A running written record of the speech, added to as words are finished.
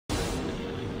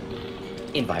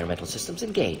Environmental systems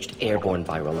engaged. Airborne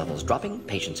viral levels dropping.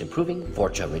 Patients improving.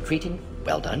 Vorcha retreating.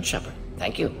 Well done, Shepard.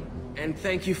 Thank you. And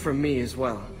thank you from me as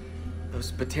well.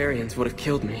 Those Batarians would have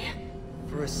killed me.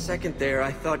 For a second there,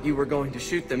 I thought you were going to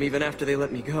shoot them even after they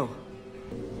let me go.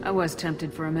 I was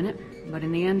tempted for a minute, but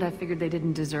in the end I figured they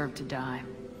didn't deserve to die.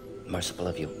 Merciful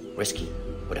of you. Risky.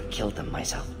 Would have killed them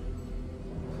myself.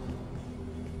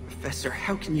 Professor,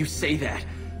 how can you say that?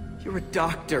 You're a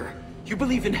doctor. You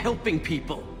believe in helping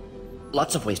people.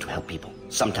 Lots of ways to help people.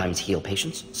 Sometimes heal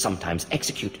patients, sometimes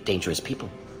execute dangerous people.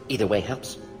 Either way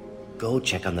helps. Go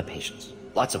check on the patients.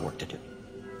 Lots of work to do.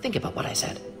 Think about what I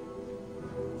said.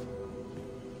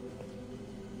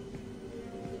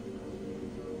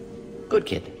 Good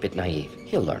kid, bit naive.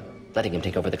 He'll learn. Letting him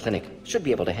take over the clinic. Should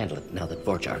be able to handle it now that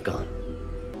Vorcha are gone.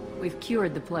 We've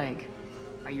cured the plague.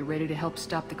 Are you ready to help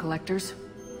stop the collectors?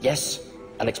 Yes.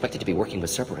 Unexpected to be working with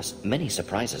Cerberus. Many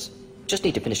surprises. Just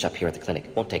need to finish up here at the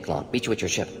clinic. Won't take long. Meet you at your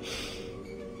ship.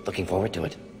 Looking forward to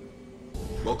it.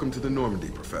 Welcome to the Normandy,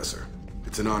 Professor.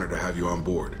 It's an honor to have you on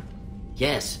board.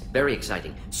 Yes, very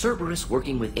exciting. Cerberus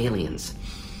working with aliens.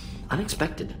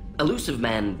 Unexpected. Elusive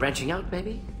man branching out,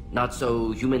 maybe? Not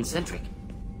so human-centric.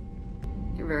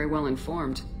 You're very well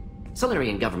informed.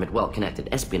 Solarian government well-connected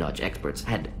espionage experts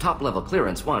had top-level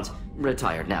clearance once.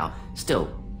 Retired now.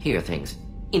 Still, hear things.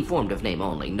 Informed of name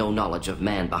only, no knowledge of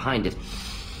man behind it.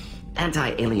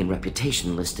 Anti-alien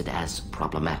reputation listed as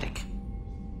problematic.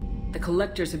 The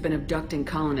collectors have been abducting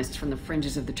colonists from the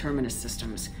fringes of the Terminus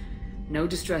systems. No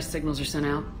distress signals are sent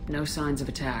out, no signs of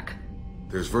attack.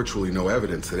 There's virtually no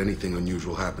evidence that anything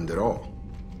unusual happened at all.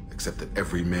 Except that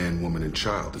every man, woman, and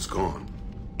child is gone.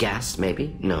 Gas,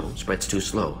 maybe? No. Spreads too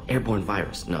slow. Airborne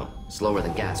virus? No. Slower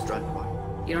than gas drug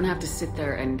war. You don't have to sit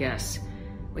there and guess.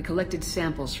 We collected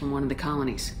samples from one of the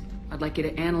colonies. I'd like you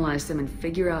to analyze them and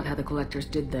figure out how the collectors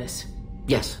did this.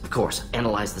 Yes, of course.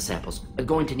 Analyze the samples.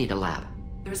 Going to need a lab.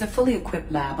 There's a fully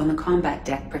equipped lab on the combat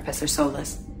deck, Professor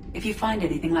Solis. If you find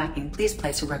anything lacking, please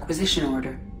place a requisition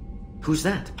order. Who's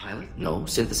that? Pilot? No.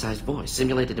 Synthesized voice.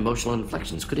 Simulated emotional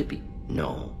inflections. Could it be?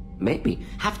 No. Maybe.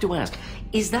 Have to ask.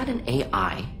 Is that an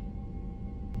AI?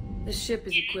 The ship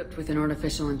is equipped with an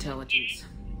artificial intelligence.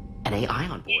 An AI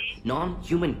on board?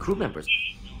 Non-human crew members?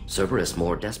 Cerberus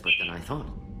more desperate than I thought.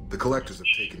 The collectors have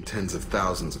taken tens of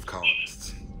thousands of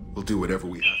colonists. We'll do whatever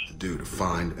we have to do to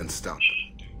find and stop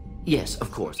them. Yes, of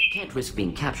course. Can't risk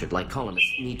being captured like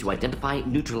colonists. Need to identify,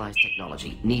 neutralize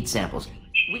technology. Need samples.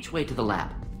 Which way to the lab?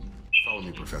 Follow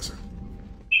me, Professor.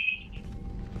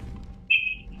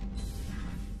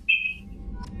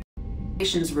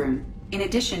 Room. In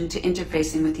addition to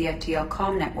interfacing with the FTL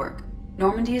comm network,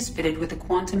 Normandy is fitted with a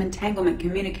quantum entanglement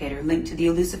communicator linked to the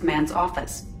Elusive Man's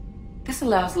office. This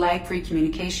allows lag-free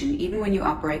communication even when you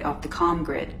operate off the comm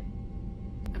grid.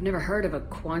 I've never heard of a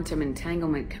quantum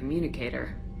entanglement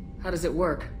communicator. How does it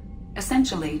work?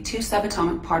 Essentially, two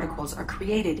subatomic particles are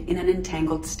created in an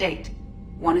entangled state.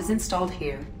 One is installed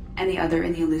here, and the other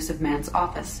in the Elusive Man's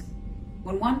office.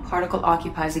 When one particle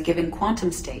occupies a given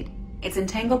quantum state, its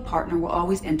entangled partner will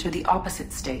always enter the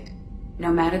opposite state,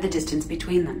 no matter the distance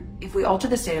between them. If we alter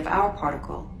the state of our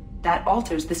particle, that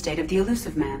alters the state of the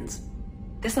Elusive Man's.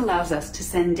 This allows us to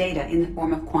send data in the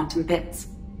form of quantum bits.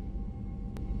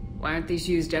 Why aren't these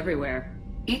used everywhere?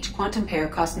 Each quantum pair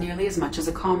costs nearly as much as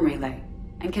a comm relay,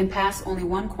 and can pass only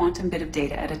one quantum bit of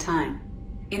data at a time.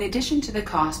 In addition to the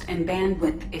cost and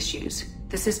bandwidth issues,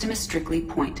 the system is strictly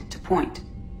point-to-point.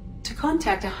 To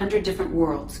contact 100 different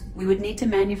worlds, we would need to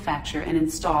manufacture and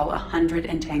install 100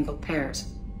 entangled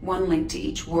pairs, one link to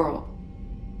each world.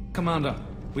 Commander,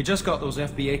 we just got those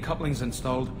FBA couplings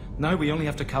installed. Now we only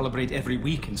have to calibrate every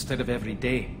week instead of every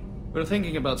day. We're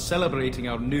thinking about celebrating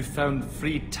our newfound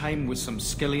free time with some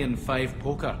Skillian 5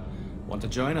 poker. Want to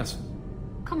join us?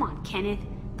 Come on, Kenneth.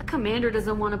 The commander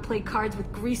doesn't want to play cards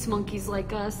with grease monkeys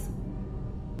like us.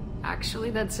 Actually,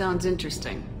 that sounds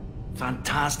interesting.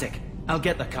 Fantastic. I'll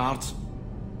get the cards.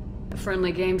 A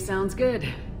friendly game sounds good.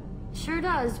 Sure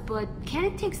does, but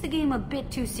Kenneth takes the game a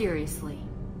bit too seriously.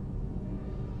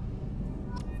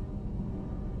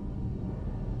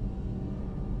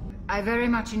 I very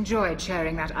much enjoyed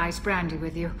sharing that ice brandy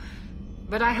with you,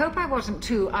 but I hope I wasn't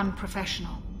too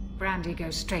unprofessional. Brandy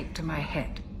goes straight to my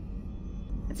head.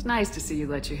 It's nice to see you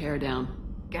let your hair down.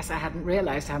 Guess I hadn't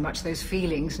realized how much those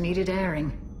feelings needed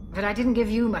airing, but I didn't give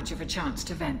you much of a chance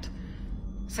to vent.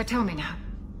 So tell me now,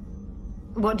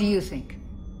 what do you think?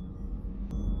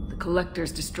 The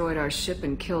collectors destroyed our ship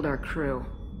and killed our crew.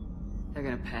 They're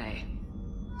gonna pay.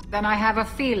 Then I have a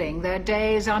feeling their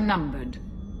days are numbered.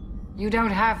 You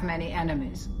don't have many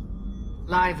enemies.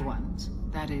 Live ones,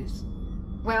 that is.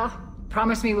 Well,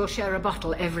 promise me we'll share a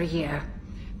bottle every year.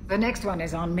 The next one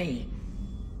is on me.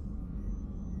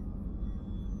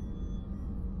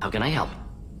 How can I help?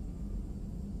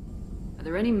 Are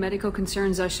there any medical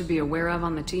concerns I should be aware of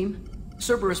on the team?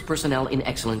 Cerberus personnel in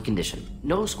excellent condition.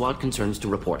 No squad concerns to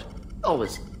report.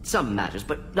 Always some matters,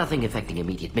 but nothing affecting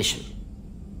immediate mission.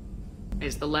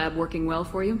 Is the lab working well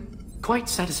for you? Quite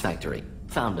satisfactory.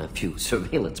 Found a few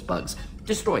surveillance bugs.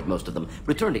 Destroyed most of them.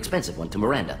 Returned expensive one to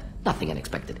Miranda. Nothing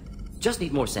unexpected. Just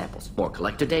need more samples. More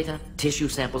collector data, tissue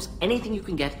samples, anything you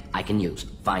can get, I can use.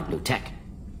 Find new tech.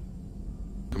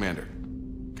 Commander,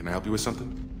 can I help you with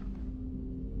something?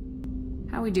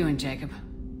 How we doing, Jacob?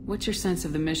 What's your sense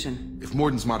of the mission? If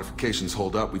Morden's modifications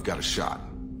hold up, we've got a shot.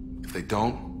 If they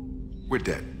don't, we're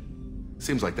dead.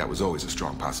 Seems like that was always a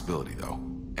strong possibility, though.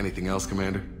 Anything else,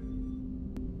 Commander?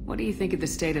 What do you think of the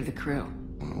state of the crew?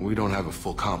 We don't have a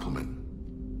full complement.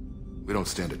 We don't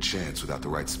stand a chance without the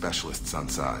right specialists on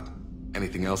side.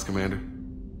 Anything else, Commander?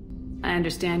 I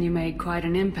understand you made quite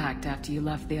an impact after you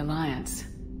left the Alliance.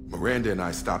 Miranda and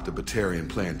I stopped a Batarian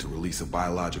plan to release a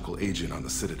biological agent on the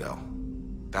Citadel.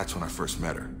 That's when I first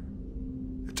met her.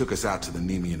 It took us out to the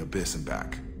Nemean Abyss and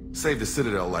back. Saved the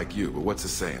Citadel like you, but what's the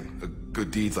saying? A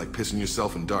good deed's like pissing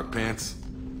yourself in dark pants?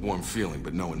 Warm feeling,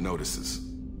 but no one notices.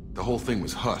 The whole thing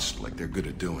was hushed like they're good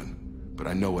at doing. But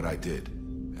I know what I did,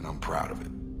 and I'm proud of it.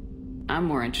 I'm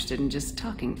more interested in just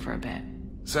talking for a bit.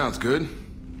 Sounds good.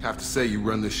 Have to say you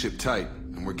run this ship tight,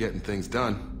 and we're getting things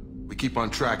done. We keep on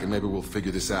track and maybe we'll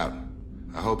figure this out.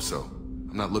 I hope so.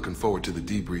 I'm not looking forward to the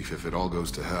debrief if it all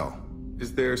goes to hell.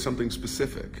 Is there something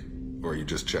specific? Or are you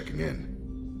just checking in?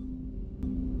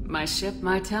 My ship,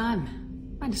 my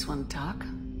time. I just want to talk.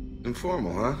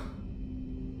 Informal, huh?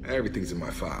 Everything's in my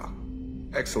file.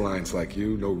 Ex-Alliance like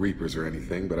you, no Reapers or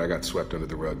anything, but I got swept under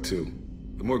the rug too.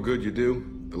 The more good you do,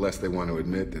 the less they want to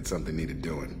admit that something needed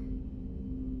doing.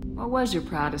 What was your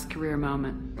proudest career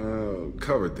moment?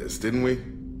 Covered this, didn't we?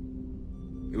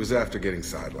 It was after getting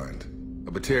sidelined.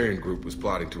 A Batarian group was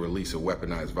plotting to release a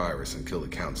weaponized virus and kill the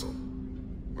Council.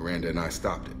 Miranda and I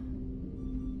stopped it.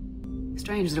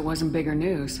 Strange that it wasn't bigger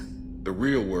news. The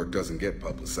real work doesn't get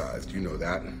publicized, you know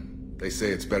that. They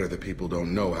say it's better that people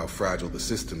don't know how fragile the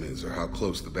system is or how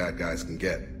close the bad guys can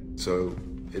get. So,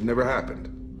 it never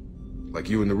happened. Like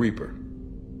you and the Reaper.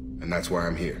 And that's why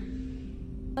I'm here.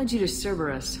 Led you to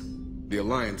Cerberus. The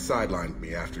Alliance sidelined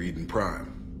me after Eden Prime.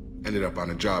 Ended up on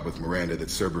a job with Miranda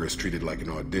that Cerberus treated like an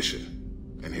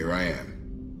audition. And here I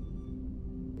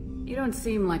am. You don't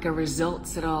seem like a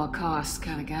results-at-all-costs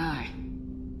kind of guy.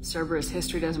 Cerberus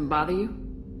history doesn't bother you?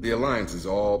 The Alliance is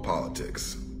all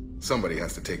politics. Somebody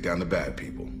has to take down the bad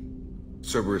people.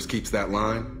 Cerberus keeps that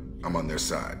line, I'm on their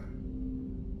side.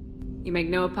 You make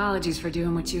no apologies for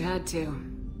doing what you had to.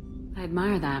 I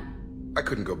admire that. I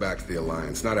couldn't go back to the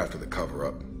Alliance, not after the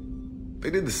cover-up. They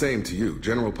did the same to you.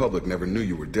 General public never knew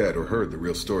you were dead or heard the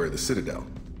real story of the Citadel.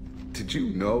 Did you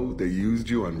know they used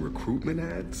you on recruitment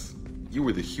ads? You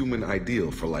were the human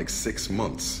ideal for like 6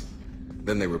 months.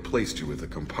 Then they replaced you with a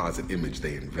composite image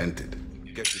they invented.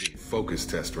 Guess you didn't focus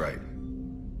test right.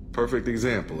 Perfect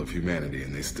example of humanity,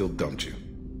 and they still dumped you.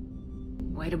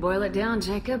 Way to boil it down,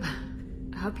 Jacob.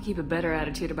 I hope you keep a better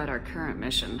attitude about our current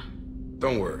mission.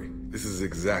 Don't worry. This is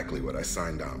exactly what I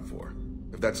signed on for.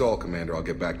 If that's all, Commander, I'll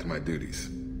get back to my duties.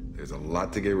 There's a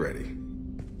lot to get ready.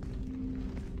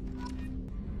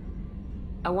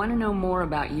 I want to know more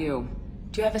about you.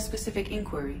 Do you have a specific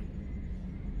inquiry?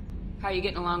 How are you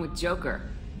getting along with Joker?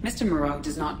 Mr. Moreau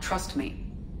does not trust me.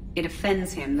 It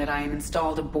offends him that I am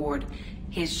installed aboard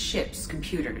his ship's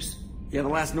computers. Yeah, the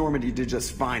last Normandy did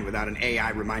just fine without an AI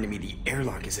reminding me the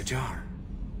airlock is ajar.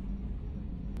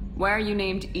 Why are you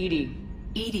named Edie?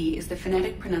 EDI is the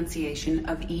phonetic pronunciation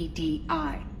of EDI.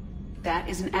 That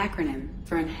is an acronym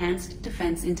for Enhanced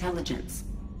Defense Intelligence.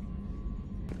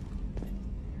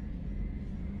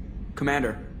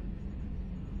 Commander.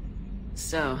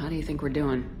 So, how do you think we're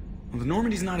doing? Well, the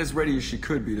Normandy's not as ready as she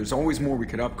could be. There's always more we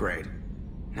could upgrade.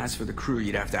 And as for the crew,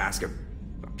 you'd have to ask a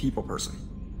people person.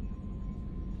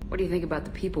 What do you think about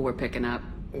the people we're picking up?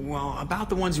 Well, about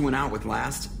the ones you went out with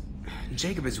last.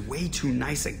 Jacob is way too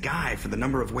nice a guy for the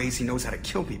number of ways he knows how to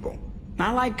kill people.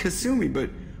 Not like Kasumi, but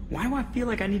why do I feel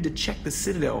like I need to check the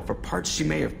Citadel for parts she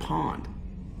may have pawned?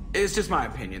 It's just my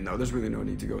opinion, though. There's really no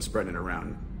need to go spreading it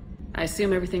around. I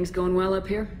assume everything's going well up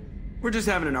here? We're just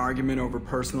having an argument over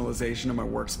personalization of my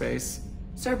workspace.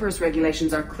 Cerberus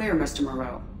regulations are clear, Mr.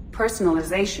 Moreau.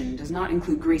 Personalization does not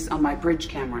include grease on my bridge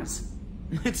cameras.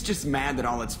 It's just mad that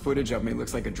all its footage of me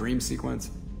looks like a dream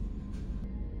sequence.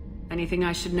 Anything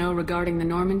I should know regarding the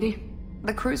Normandy?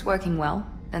 The crew's working well,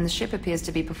 and the ship appears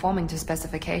to be performing to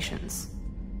specifications.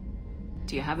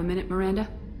 Do you have a minute, Miranda?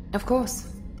 Of course.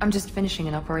 I'm just finishing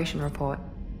an operation report.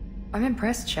 I'm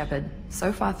impressed, Shepard.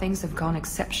 So far things have gone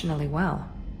exceptionally well.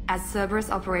 As Cerberus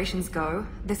operations go,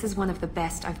 this is one of the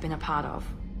best I've been a part of.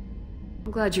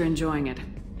 I'm glad you're enjoying it.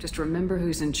 Just remember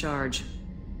who's in charge.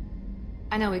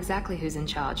 I know exactly who's in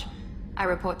charge. I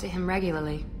report to him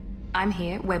regularly. I'm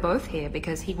here, we're both here,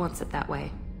 because he wants it that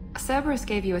way. Cerberus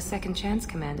gave you a second chance,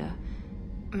 Commander.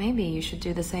 Maybe you should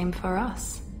do the same for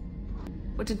us.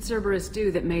 What did Cerberus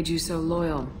do that made you so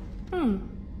loyal?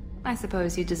 I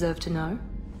suppose you deserve to know.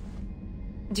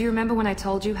 Do you remember when I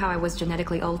told you how I was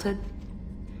genetically altered?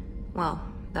 Well,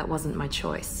 that wasn't my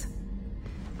choice.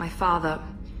 My father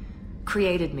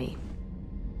created me.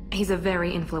 He's a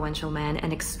very influential man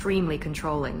and extremely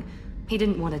controlling. He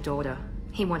didn't want a daughter.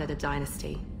 He wanted a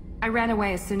dynasty. I ran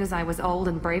away as soon as I was old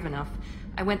and brave enough.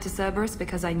 I went to Cerberus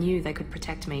because I knew they could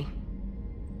protect me.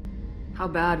 How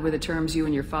bad were the terms you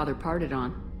and your father parted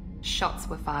on? Shots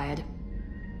were fired.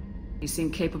 You seem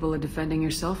capable of defending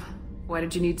yourself. Why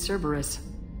did you need Cerberus?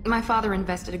 My father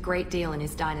invested a great deal in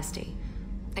his dynasty.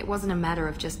 It wasn't a matter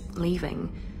of just leaving.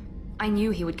 I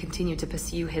knew he would continue to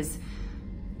pursue his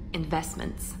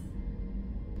investments.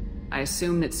 I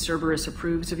assume that Cerberus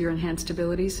approves of your enhanced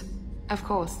abilities? Of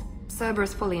course.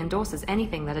 Cerberus fully endorses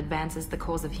anything that advances the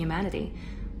cause of humanity.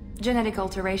 Genetic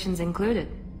alterations included.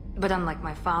 But unlike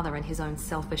my father and his own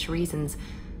selfish reasons,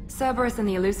 Cerberus and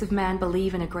the Elusive Man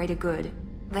believe in a greater good.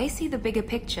 They see the bigger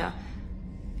picture,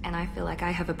 and I feel like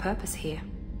I have a purpose here.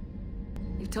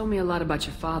 You've told me a lot about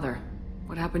your father.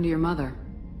 What happened to your mother?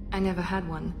 I never had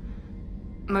one.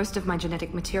 Most of my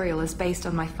genetic material is based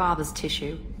on my father's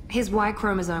tissue. His Y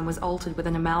chromosome was altered with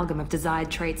an amalgam of desired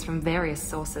traits from various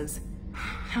sources.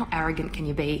 How arrogant can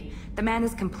you be? The man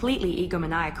is completely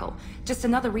egomaniacal. Just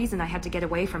another reason I had to get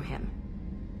away from him.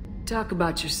 Talk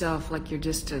about yourself like you're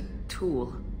just a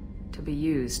tool to be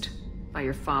used. By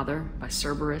your father, by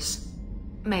Cerberus.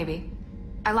 Maybe.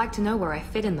 I like to know where I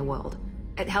fit in the world.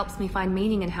 It helps me find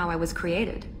meaning in how I was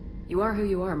created. You are who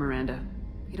you are, Miranda.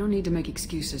 You don't need to make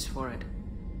excuses for it.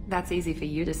 That's easy for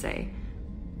you to say.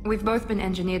 We've both been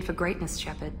engineered for greatness,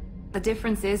 Shepard. The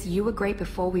difference is you were great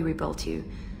before we rebuilt you.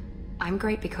 I'm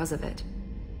great because of it.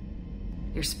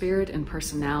 Your spirit and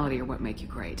personality are what make you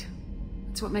great.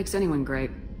 It's what makes anyone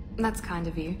great. That's kind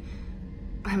of you.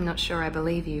 I'm not sure I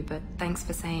believe you, but thanks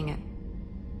for saying it.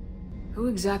 Who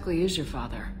exactly is your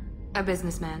father? A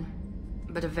businessman,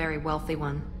 but a very wealthy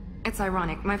one. It's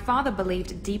ironic, my father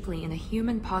believed deeply in a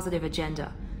human-positive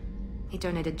agenda. He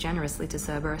donated generously to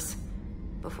Cerberus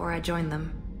before I joined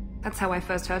them. That's how I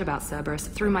first heard about Cerberus,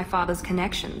 through my father's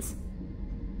connections.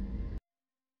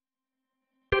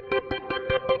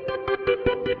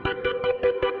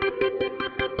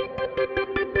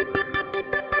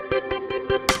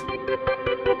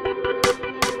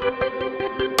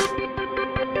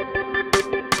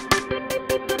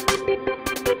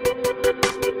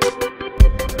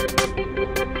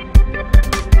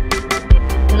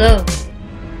 Hello.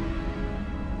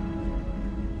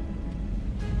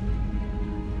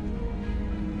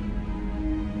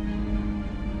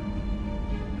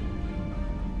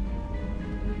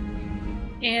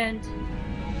 And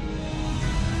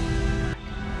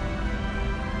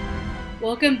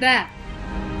welcome back.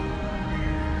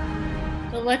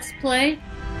 So let's play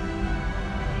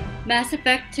Mass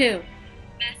Effect 2.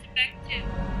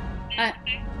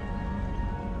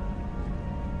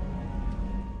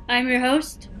 I'm your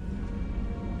host,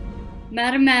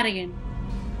 Madam Madigan,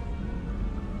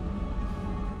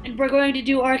 and we're going to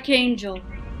do Archangel.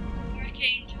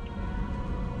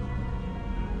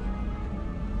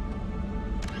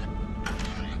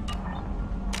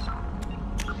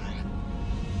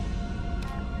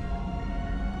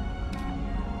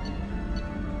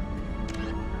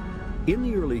 In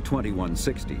the early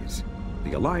 2160s,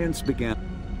 the Alliance began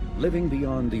living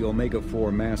beyond the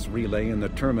Omega-4 mass relay in the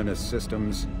Terminus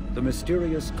systems. The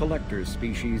mysterious Collector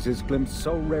species is glimpsed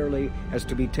so rarely as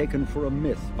to be taken for a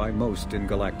myth by most in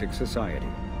galactic society.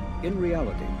 In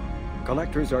reality,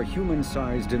 Collectors are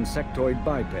human-sized insectoid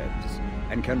bipeds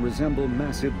and can resemble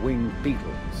massive winged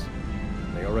beetles.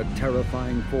 They are a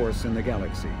terrifying force in the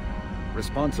galaxy,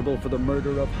 responsible for the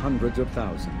murder of hundreds of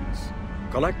thousands.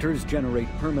 Collectors generate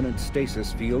permanent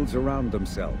stasis fields around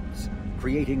themselves,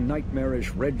 creating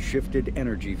nightmarish red-shifted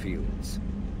energy fields.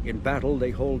 In battle,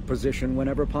 they hold position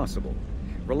whenever possible,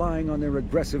 relying on their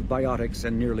aggressive biotics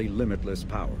and nearly limitless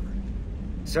power.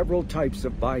 Several types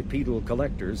of bipedal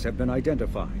collectors have been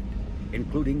identified,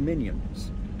 including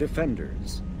minions,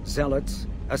 defenders, zealots,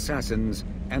 assassins,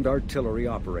 and artillery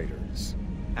operators.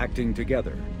 Acting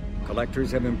together,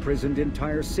 collectors have imprisoned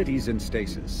entire cities in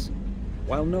stasis.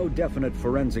 While no definite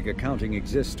forensic accounting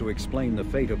exists to explain the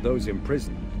fate of those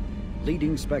imprisoned,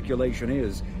 leading speculation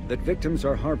is that victims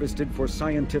are harvested for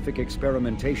scientific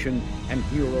experimentation and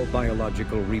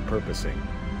neurobiological repurposing.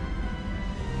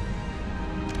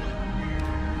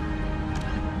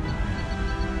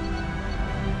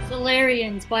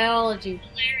 Solarians, biology.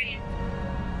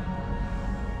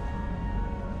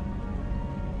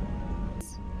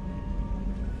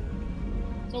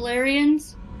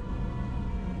 Solarians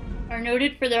are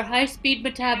noted for their high-speed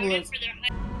metabolism.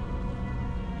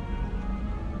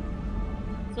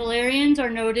 Solarians are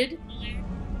noted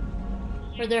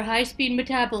for their high-speed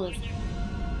metabolism,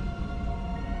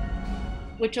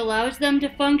 which allows them to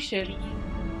function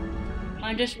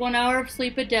on just 1 hour of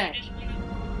sleep a day.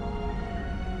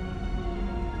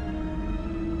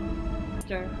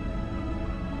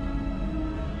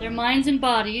 Their minds and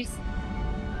bodies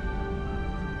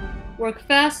work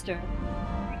faster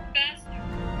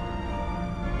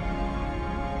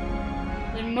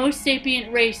than most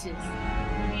sapient races.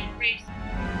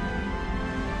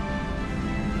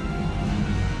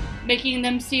 Making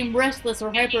them seem restless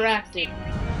or hyperactive.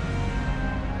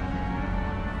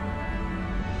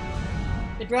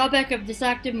 The drawback of this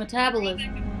active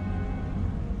metabolism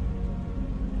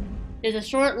is a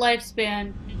short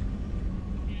lifespan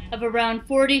of around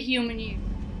 40 human years.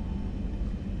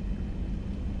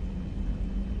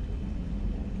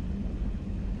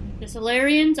 The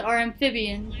Solarians are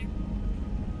amphibians,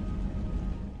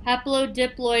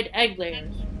 haplodiploid egg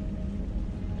layers.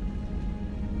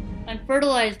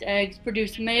 Unfertilized eggs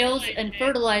produce males and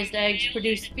fertilized eggs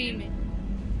produce females.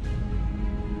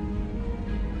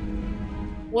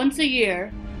 Once a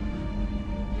year,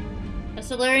 a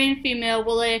Solarian female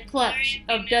will lay a clutch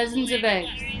of dozens of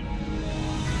eggs.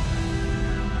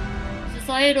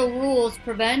 Societal rules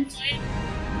prevent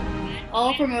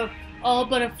all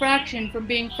but a fraction from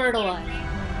being fertilized.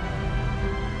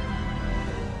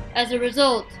 As a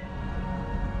result,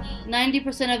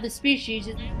 90% of the species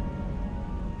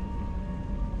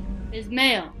is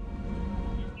male.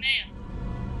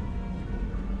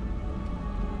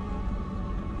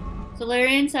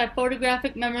 Solarians have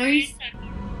photographic memories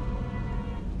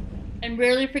and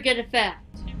rarely forget a fact.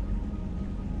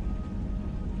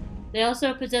 They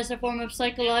also possess a form of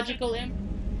psychological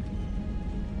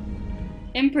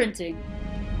imprinting,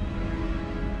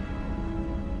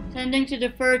 tending to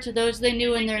defer to those they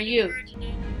knew in their youth.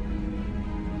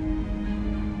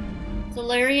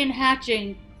 Solarian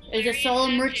hatching is a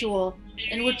solemn ritual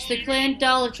in which the clan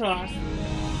Dalatros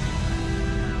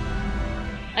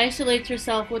isolates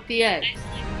herself with the eggs.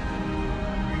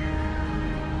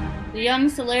 The young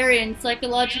Solarians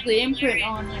psychologically imprint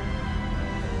on her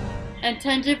and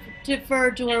tend to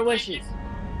defer to her wishes.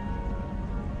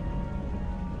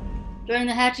 During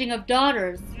the hatching of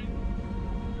daughters,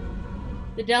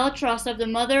 the Dalatros of the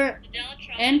mother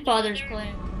and father's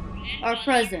clan are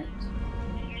present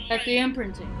at the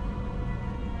imprinting.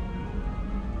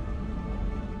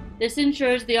 This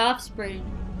ensures the offspring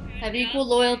have equal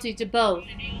loyalty to both,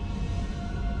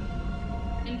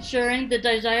 ensuring the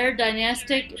desired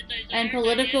dynastic and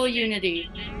political unity.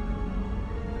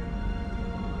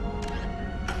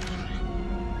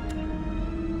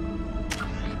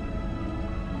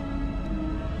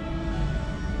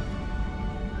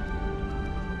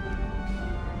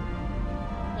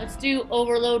 Let's do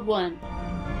Overload 1.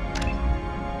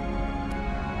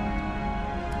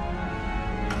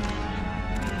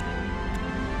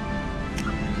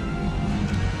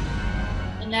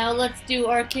 And now let's do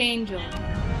Archangel.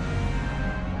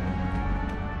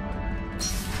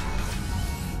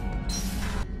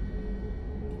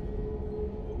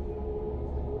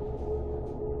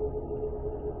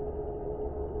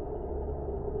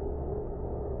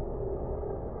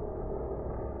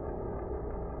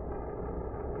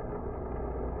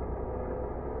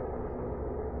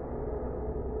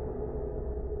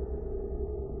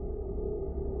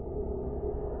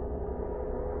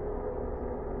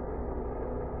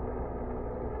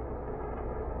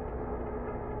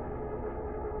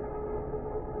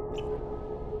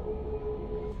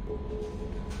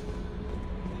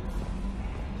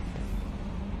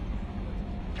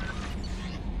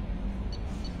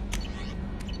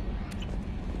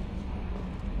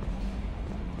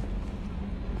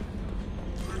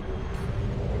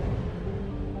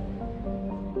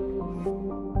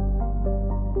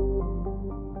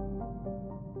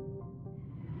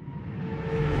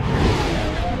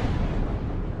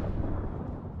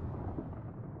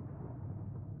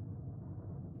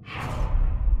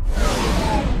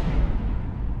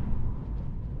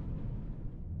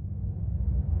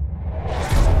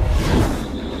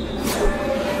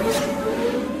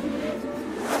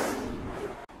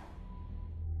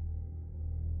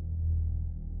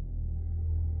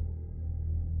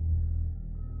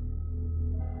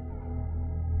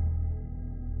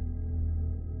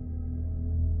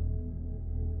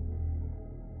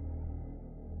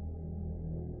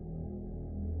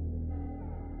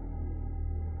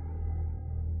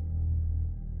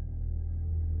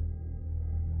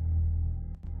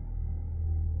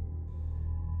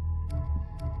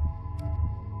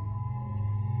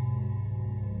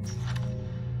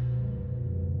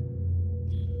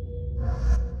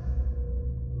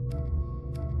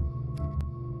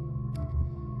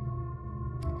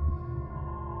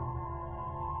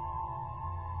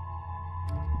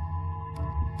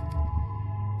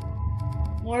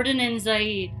 Morden and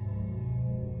Zaid.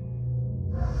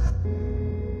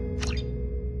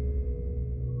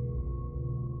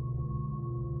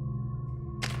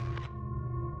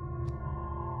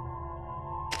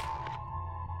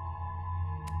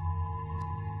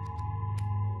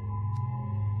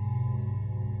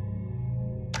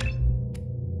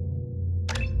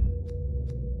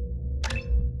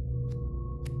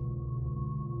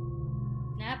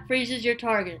 Snap freezes your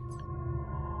targets.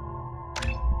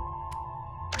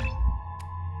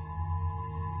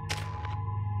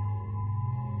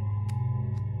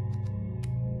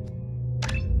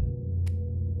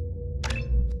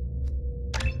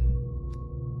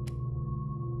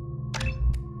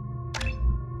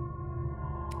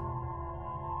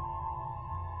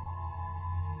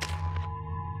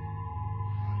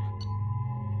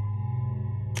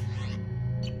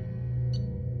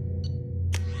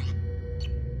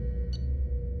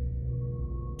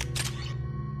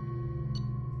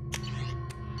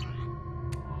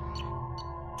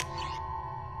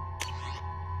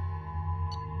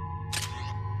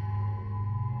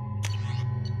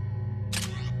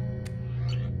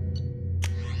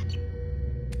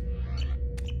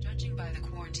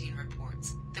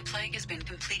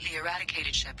 Completely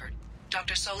eradicated, Shepard.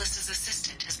 Dr. Solis's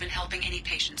assistant has been helping any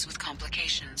patients with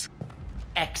complications.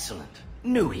 Excellent.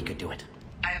 Knew he could do it.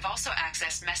 I have also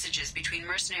accessed messages between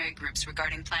mercenary groups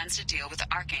regarding plans to deal with the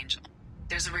Archangel.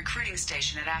 There's a recruiting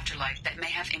station at Afterlife that may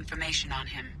have information on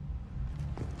him.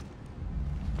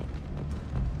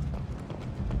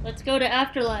 Let's go to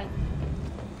Afterlife.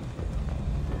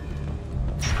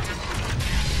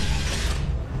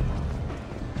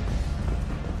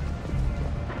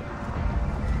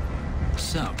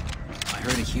 So, I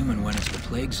heard a human went into the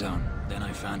plague zone. Then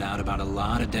I found out about a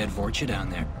lot of dead Vorcha down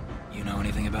there. You know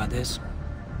anything about this?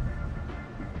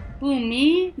 Who,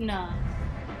 me? Nah.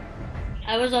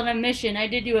 I was on a mission. I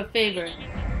did you a favor.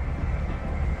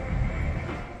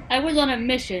 I was on a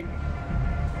mission.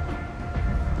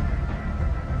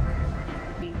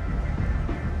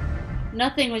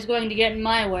 Nothing was going to get in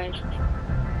my way.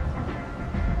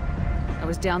 I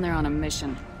was down there on a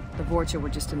mission. The Vorcha were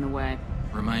just in the way.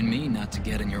 Remind me not to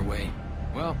get in your way.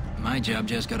 Well, my job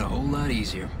just got a whole lot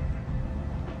easier.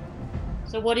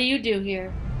 So what do you do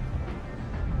here?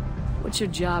 What's your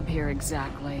job here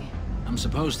exactly? I'm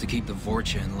supposed to keep the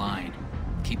Vorcha in line.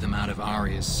 Keep them out of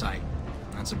Aria's sight.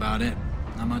 That's about it.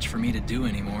 Not much for me to do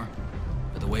anymore.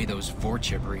 But the way those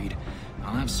Vorcha breed,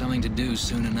 I'll have something to do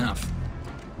soon enough.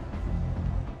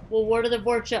 Well, what are the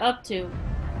Vorcha up to?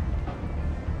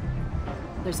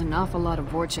 There's an awful lot of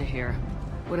Vorcha here.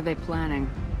 What are they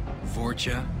planning?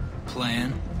 Vorcha?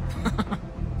 Plan?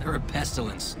 They're a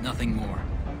pestilence, nothing more.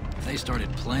 If they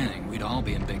started planning, we'd all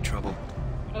be in big trouble.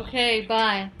 Okay,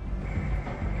 bye.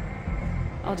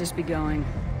 I'll just be going.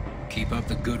 Keep up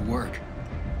the good work.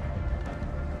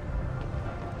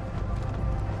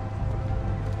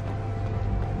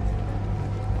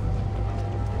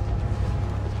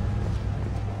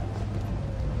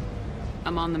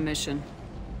 I'm on the mission.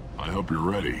 I hope you're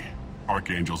ready.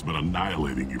 Archangel's been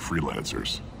annihilating you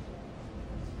freelancers.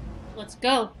 Let's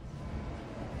go.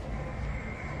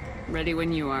 Ready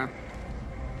when you are.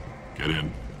 Get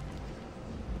in.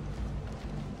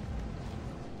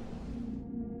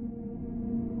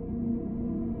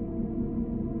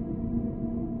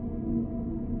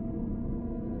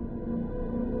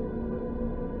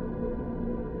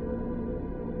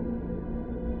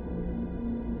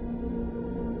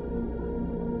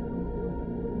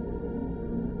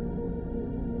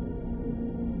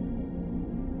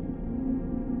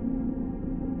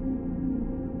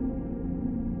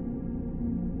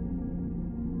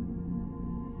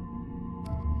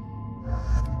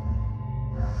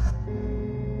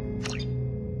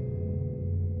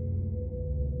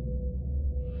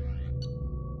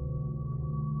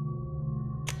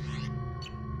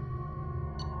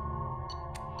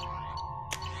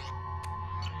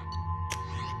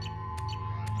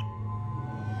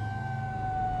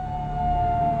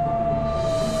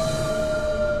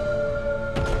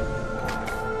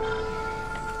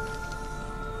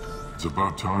 It's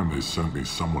about time they sent me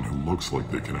someone who looks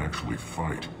like they can actually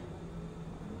fight.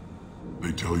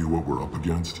 They tell you what we're up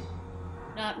against?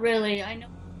 Not really, I know.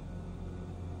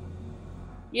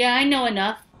 Yeah, I know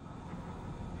enough.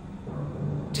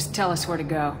 Just tell us where to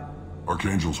go.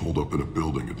 Archangel's holed up in a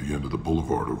building at the end of the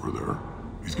boulevard over there.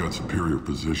 He's got superior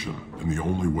position, and the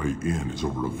only way in is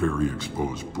over a very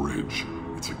exposed bridge.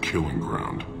 It's a killing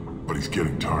ground. But he's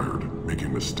getting tired,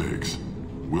 making mistakes.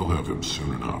 We'll have him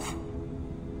soon enough.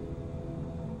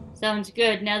 Sounds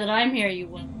good. Now that I'm here, you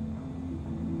will.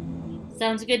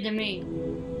 Sounds good to me.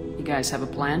 You guys have a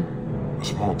plan? A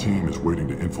small team is waiting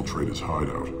to infiltrate his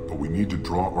hideout, but we need to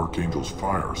draw Archangel's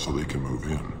fire so they can move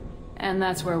in. And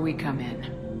that's where we come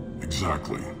in.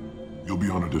 Exactly. You'll be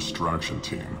on a distraction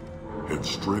team. Head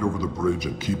straight over the bridge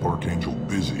and keep Archangel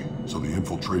busy so the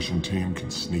infiltration team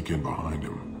can sneak in behind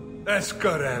him. That's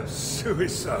goddamn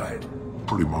suicide.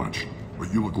 Pretty much,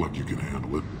 but you look like you can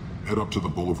handle it. Head up to the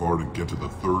boulevard and get to the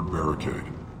 3rd barricade.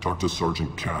 Talk to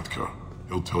Sergeant Katka.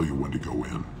 He'll tell you when to go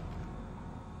in.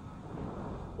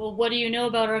 Well, what do you know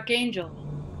about Archangel?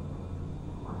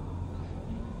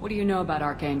 What do you know about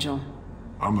Archangel?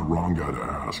 I'm the wrong guy to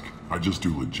ask. I just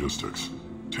do logistics.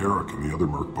 Tarek and the other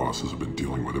Merc bosses have been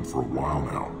dealing with him for a while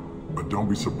now. But don't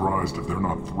be surprised if they're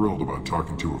not thrilled about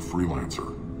talking to a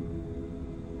freelancer.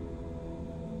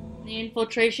 The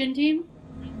infiltration team?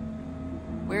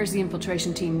 Where's the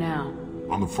infiltration team now?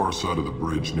 On the far side of the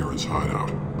bridge near his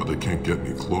hideout, but they can't get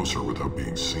any closer without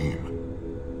being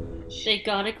seen. They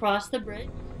got across the bridge?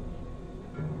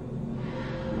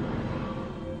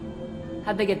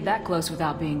 How'd they get that close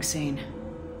without being seen?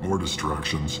 More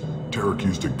distractions. Tarek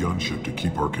used a gunship to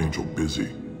keep Archangel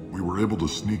busy. We were able to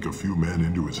sneak a few men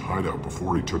into his hideout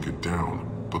before he took it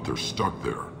down, but they're stuck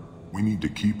there. We need to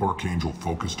keep Archangel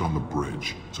focused on the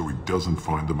bridge, so he doesn't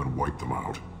find them and wipe them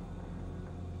out.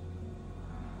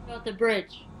 About the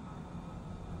bridge.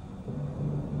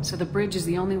 So the bridge is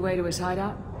the only way to his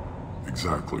hideout?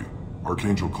 Exactly.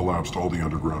 Archangel collapsed all the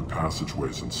underground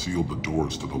passageways and sealed the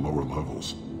doors to the lower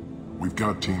levels. We've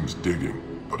got teams digging,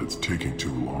 but it's taking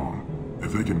too long.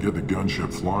 If they can get the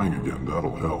gunship flying again,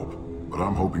 that'll help. But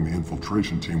I'm hoping the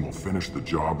infiltration team will finish the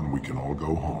job and we can all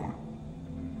go home.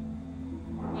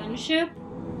 Gunship?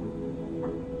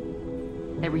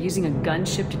 They were using a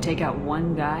gunship to take out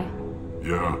one guy?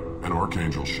 Yeah, and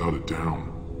Archangel shut it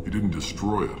down. He didn't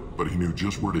destroy it, but he knew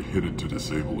just where to hit it to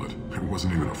disable it. It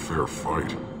wasn't even a fair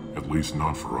fight. At least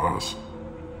not for us.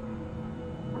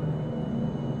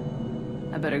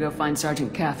 I better go find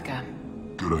Sergeant Katka.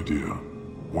 Good idea.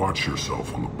 Watch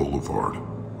yourself on the boulevard.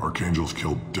 Archangel's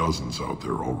killed dozens out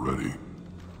there already.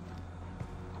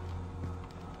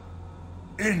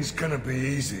 In's gonna be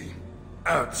easy.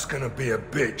 Out's gonna be a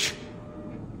bitch.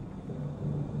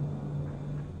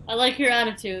 I like your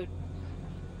attitude.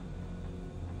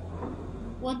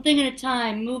 One thing at a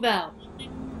time, move out.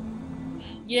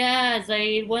 Yeah,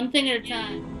 Zaid, one thing at a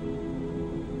time.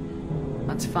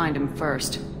 Let's find him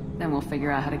first. Then we'll figure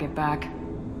out how to get back.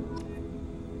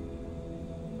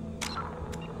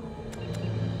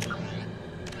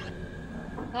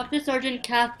 Talk to Sergeant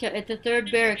Katka at the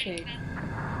 3rd barricade.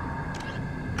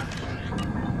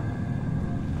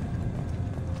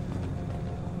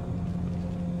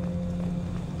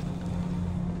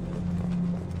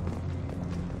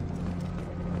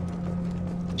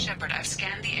 Shepard, I've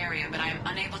scanned the area, but I am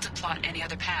unable to plot any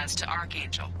other paths to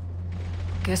Archangel.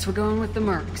 Guess we're going with the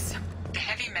Mercs. The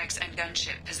heavy mechs and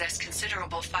gunship possess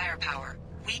considerable firepower.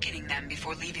 Weakening them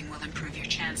before leaving will improve your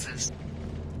chances.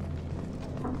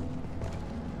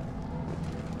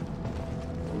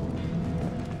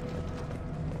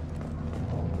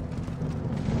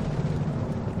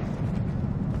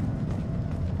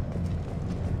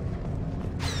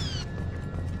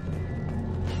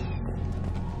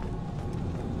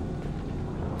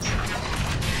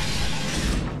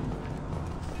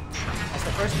 As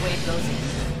the first wave goes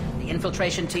in, the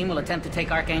infiltration team will attempt to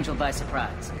take Archangel by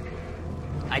surprise.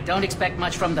 I don't expect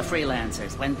much from the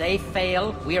freelancers. When they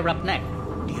fail, we're up next.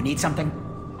 Do you need something?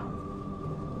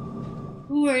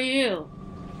 Who are you?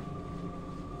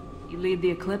 You lead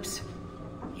the Eclipse?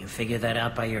 You figure that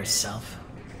out by yourself?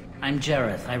 I'm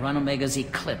Jareth. I run Omega's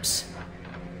Eclipse.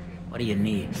 What do you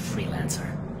need, freelancer?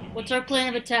 What's our plan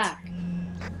of attack?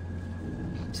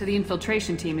 So the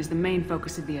infiltration team is the main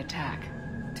focus of the attack.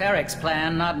 Tarek's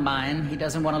plan, not mine. He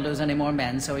doesn't want to lose any more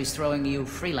men, so he's throwing you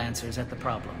freelancers at the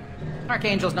problem.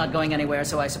 Archangel's not going anywhere,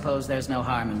 so I suppose there's no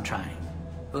harm in trying.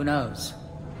 Who knows?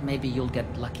 Maybe you'll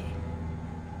get lucky.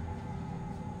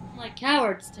 Like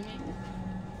cowards to me.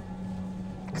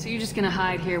 So you're just gonna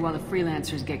hide here while the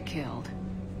freelancers get killed?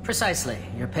 Precisely.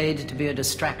 You're paid to be a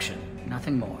distraction,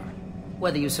 nothing more.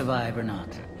 Whether you survive or not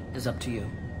is up to you.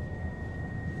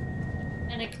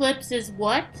 An eclipse is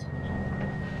what?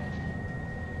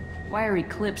 Why are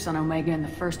Eclipse on Omega in the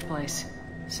first place?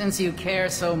 Since you care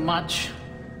so much,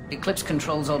 Eclipse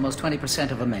controls almost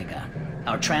 20% of Omega.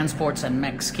 Our transports and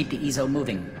mechs keep the EZO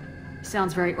moving.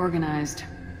 Sounds very organized.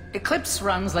 Eclipse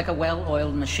runs like a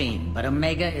well-oiled machine, but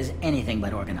Omega is anything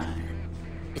but organized.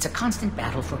 It's a constant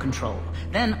battle for control.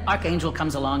 Then Archangel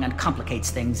comes along and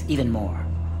complicates things even more.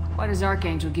 Why does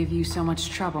Archangel give you so much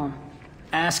trouble?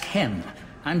 Ask him.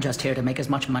 I'm just here to make as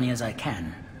much money as I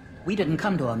can. We didn't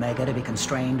come to Omega to be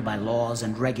constrained by laws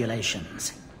and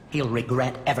regulations. He'll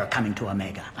regret ever coming to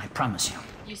Omega, I promise you.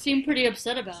 You seem pretty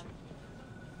upset about it.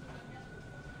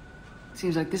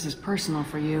 Seems like this is personal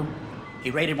for you. He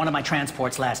raided one of my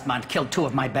transports last month, killed 2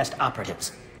 of my best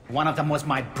operatives. One of them was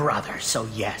my brother, so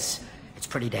yes, it's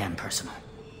pretty damn personal.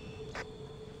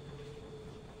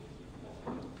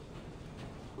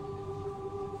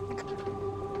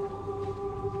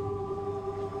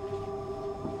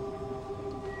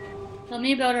 Tell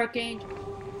me about Archangel.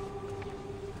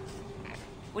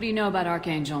 What do you know about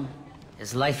Archangel?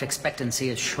 His life expectancy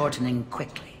is shortening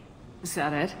quickly. Is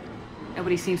that it?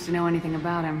 Nobody seems to know anything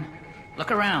about him.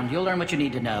 Look around, you'll learn what you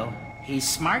need to know. He's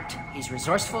smart, he's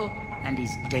resourceful, and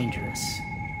he's dangerous.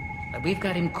 But we've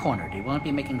got him cornered. He won't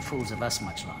be making fools of us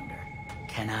much longer.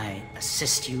 Can I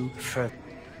assist you further?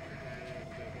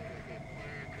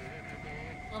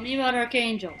 Tell me about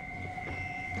Archangel.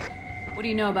 What do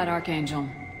you know about Archangel?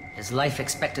 His life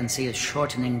expectancy is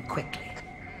shortening quickly.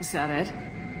 Is that it?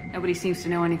 Nobody seems to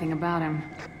know anything about him.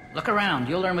 Look around,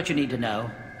 you'll learn what you need to know.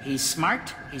 He's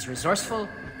smart, he's resourceful,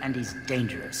 and he's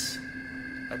dangerous.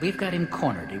 But we've got him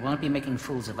cornered. He won't be making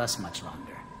fools of us much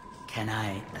longer. Can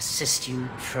I assist you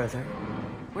further?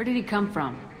 Where did he come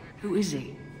from? Who is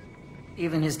he?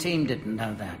 Even his team didn't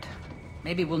know that.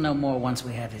 Maybe we'll know more once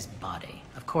we have his body.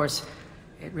 Of course,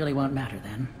 it really won't matter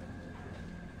then.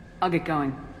 I'll get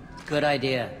going. Good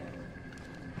idea.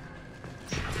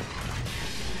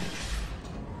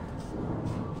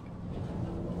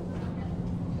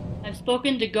 I've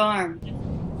spoken to Garm,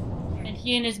 and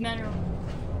he and his men are...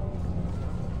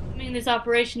 Assuming this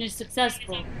operation is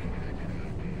successful,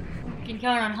 we can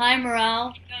count on high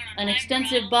morale and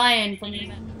extensive buy-in from the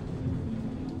men.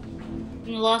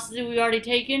 From the losses that we've already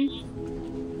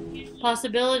taken,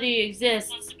 possibility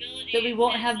exists that we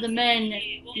won't have the men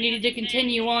needed to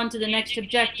continue on to the next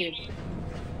objective.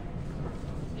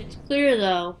 It's clear,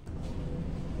 though,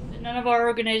 that none of our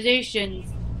organizations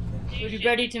would be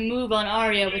ready to move on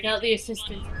Arya without the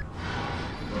assistance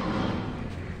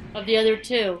of the other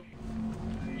 2.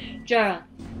 Jara.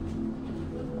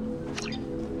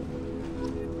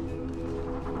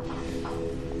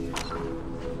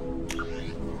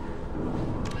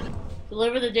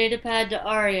 Deliver the datapad to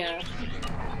Arya.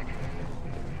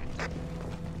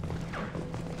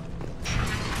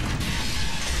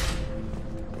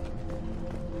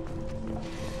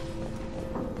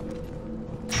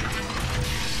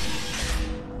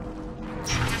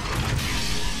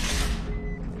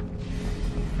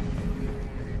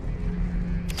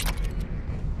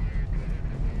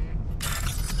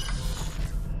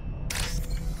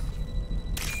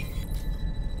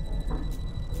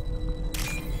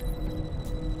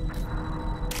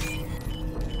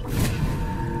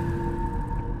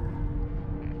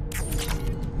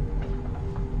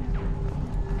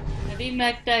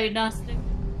 Mech diagnostic.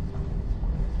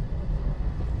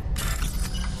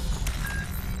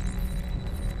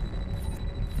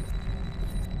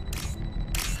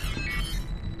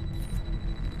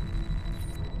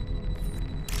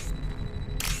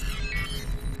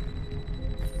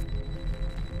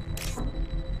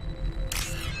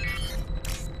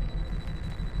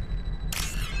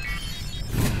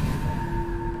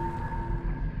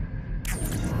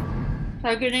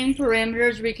 Targeting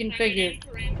parameters reconfigured.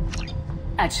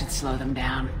 That should slow them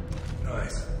down.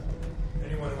 Nice.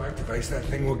 Anyone who activates that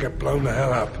thing will get blown the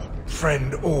hell up.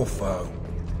 Friend or foe.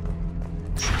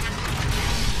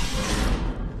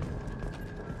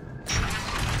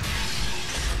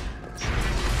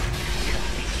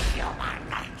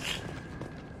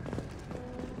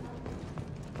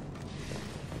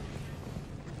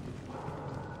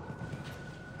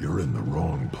 You're in the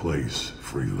wrong place,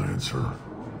 freelancer.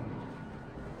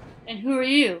 And who are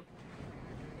you?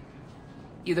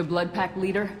 You the Blood Pack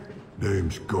leader?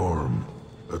 Name's Garm.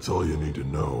 That's all you need to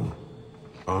know.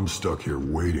 I'm stuck here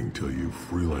waiting till you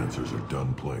freelancers are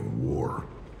done playing war.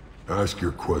 Ask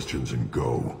your questions and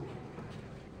go.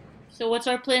 So what's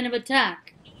our plan of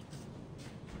attack?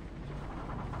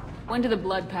 When did the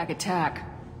Blood Pack attack?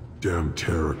 Damn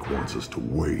Tarek wants us to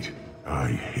wait. I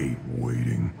hate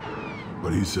waiting.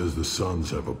 But he says the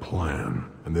Suns have a plan,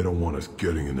 and they don't want us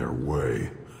getting in their way.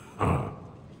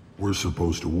 We're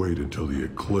supposed to wait until the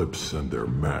Eclipse send their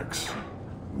mechs.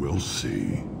 We'll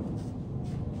see.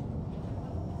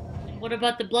 And what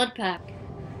about the Blood Pack?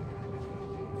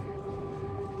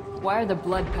 Why are the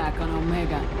blood pack on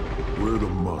Omega? We're the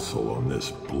muscle on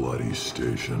this bloody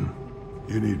station.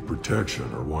 You need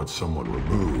protection or want someone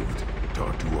removed,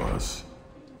 talk to us.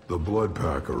 The blood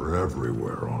pack are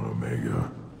everywhere on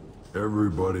Omega.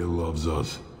 Everybody loves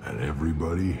us, and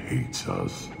everybody hates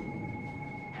us.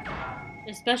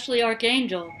 Especially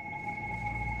Archangel.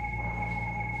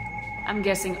 I'm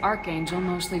guessing Archangel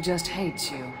mostly just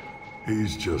hates you.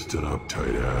 He's just an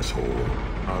uptight asshole.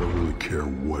 I don't really care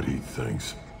what he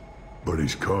thinks. But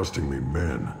he's costing me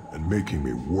men and making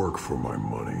me work for my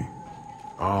money.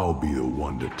 I'll be the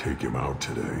one to take him out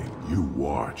today. You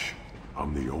watch.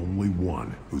 I'm the only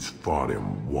one who's fought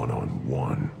him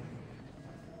one-on-one.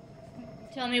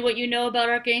 Tell me what you know about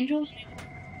Archangel?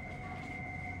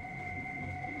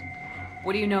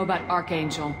 What do you know about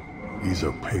Archangel? He's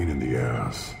a pain in the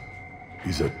ass.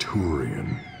 He's a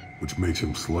Turian, which makes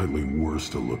him slightly worse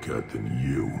to look at than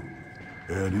you.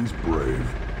 And he's brave,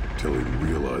 till he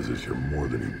realizes you're more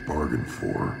than he bargained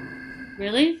for.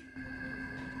 Really?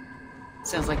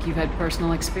 Sounds like you've had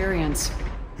personal experience.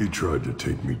 He tried to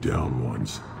take me down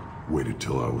once. Waited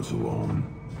till I was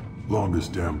alone.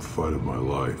 Longest damn fight of my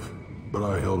life. But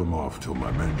I held him off till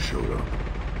my men showed up.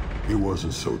 He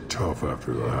wasn't so tough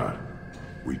after that.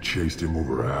 We chased him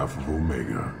over half of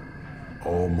Omega.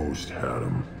 Almost had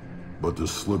him. But the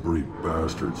slippery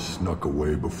bastard snuck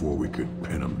away before we could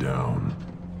pin him down.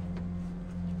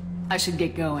 I should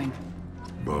get going.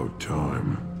 About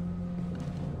time.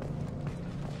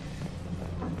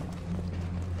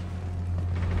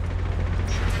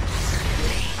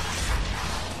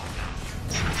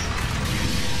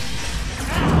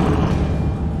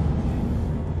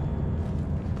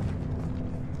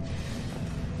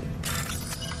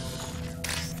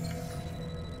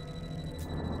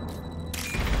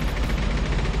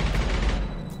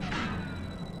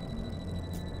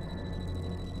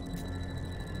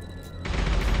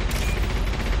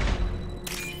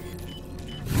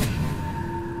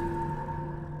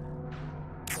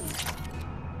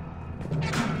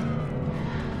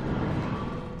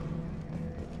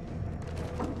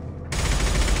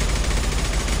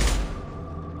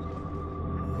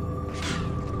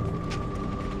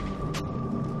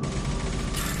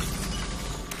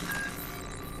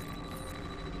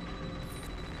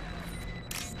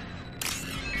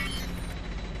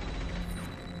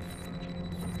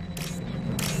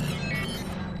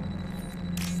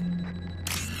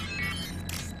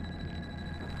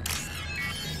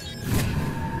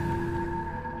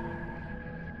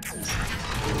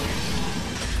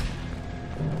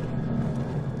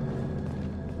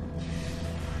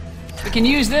 We can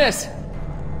use this!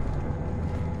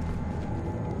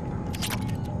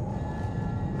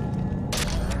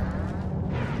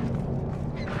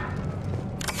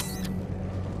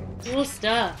 Cool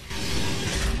stuff.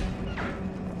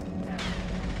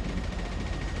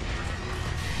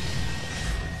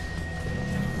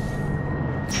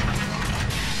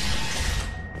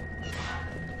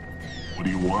 What do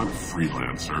you want,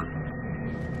 freelancer?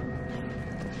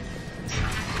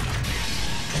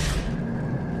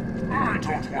 I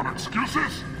don't want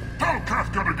excuses. Tell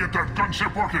Kafka to get that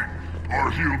gunship working,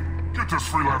 or he'll get this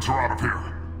freelancer out of here.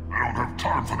 I don't have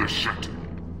time for this shit.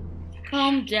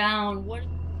 Calm down. What?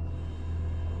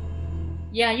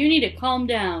 Yeah, you need to calm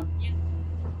down.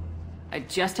 I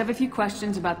just have a few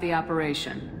questions about the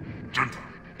operation. Jinta,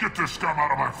 get this scum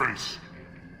out of my face.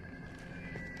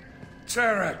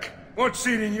 Tarek, what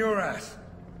seat in your ass?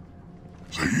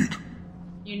 Zaid.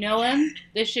 You know him?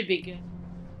 This should be good.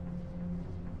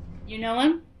 You know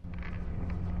him?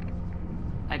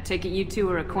 I take it you two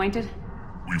are acquainted?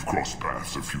 We've crossed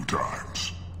paths a few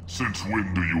times. Since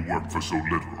when do you work for so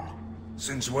little?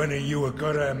 Since when are you a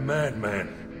goddamn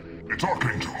madman? It's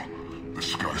Archangel.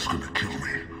 This guy's gonna kill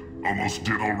me. Almost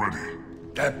did already.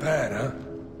 That bad, huh?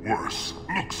 Worse.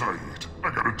 Look, Zaid, I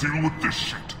gotta deal with this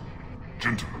shit.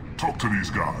 Jinta, talk to these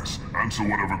guys. Answer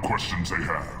whatever questions they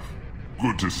have.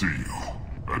 Good to see you.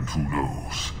 And who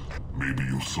knows, maybe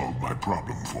you'll solve my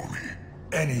problem for me.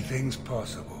 Anything's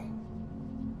possible.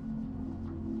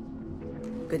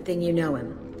 Good thing you know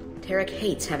him. Tarek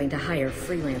hates having to hire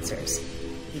freelancers.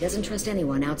 He doesn't trust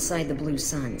anyone outside the Blue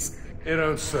Suns. You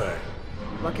don't say.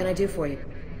 What can I do for you?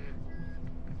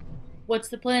 What's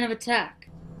the plan of attack?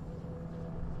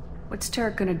 What's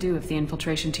Tarek gonna do if the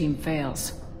infiltration team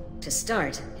fails? To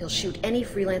start, he'll shoot any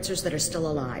freelancers that are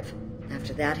still alive.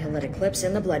 After that, he'll let Eclipse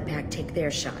and the Blood Pack take their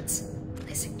shots.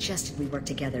 I suggested we work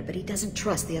together, but he doesn't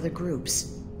trust the other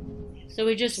groups. So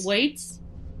he just waits?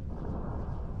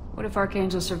 What if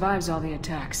Archangel survives all the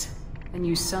attacks? Then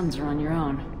you Sons are on your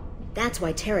own. That's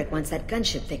why Tarek wants that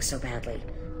gunship fixed so badly.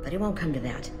 But it won't come to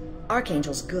that.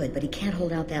 Archangel's good, but he can't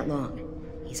hold out that long.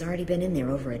 He's already been in there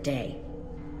over a day.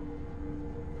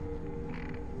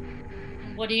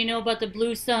 What do you know about the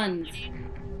Blue Suns?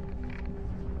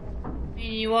 I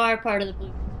mean, you are part of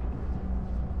the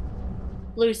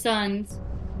Blue Suns.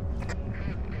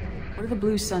 What do the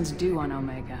Blue Suns do on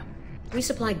Omega? We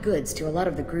supply goods to a lot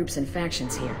of the groups and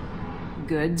factions here.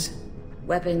 Goods?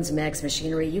 Weapons, mechs,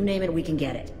 machinery, you name it, we can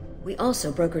get it. We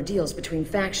also broker deals between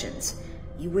factions.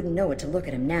 You wouldn't know it to look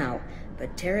at him now,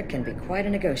 but Tarek can be quite a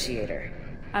negotiator.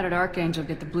 How did Archangel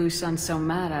get the Blue Suns so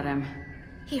mad at him?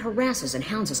 He harasses and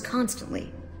hounds us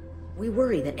constantly. We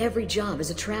worry that every job is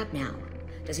a trap now.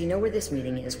 Does he know where this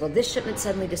meeting is? Will this shipment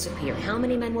suddenly disappear? How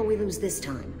many men will we lose this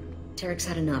time? Tarek's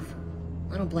had enough.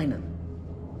 I don't blame him.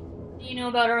 What do you know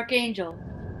about Archangel?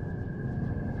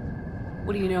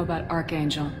 What do you know about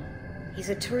Archangel? He's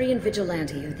a Turian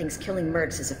vigilante who thinks killing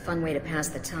mercs is a fun way to pass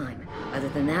the time. Other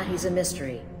than that, he's a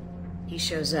mystery. He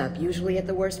shows up, usually at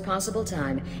the worst possible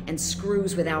time, and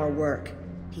screws with our work.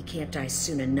 He can't die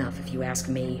soon enough, if you ask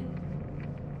me.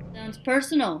 Sounds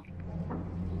personal.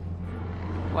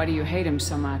 Why do you hate him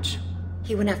so much?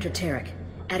 He went after Tarek,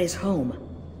 at his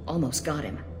home. Almost got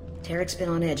him. Tarek's been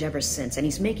on edge ever since, and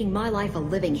he's making my life a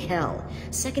living hell.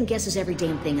 Second guesses every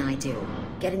damn thing I do.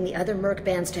 Getting the other merc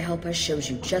bands to help us shows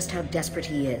you just how desperate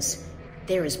he is.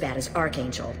 They're as bad as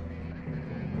Archangel.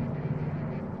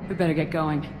 We better get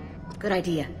going. Good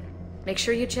idea. Make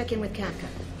sure you check in with Kafka.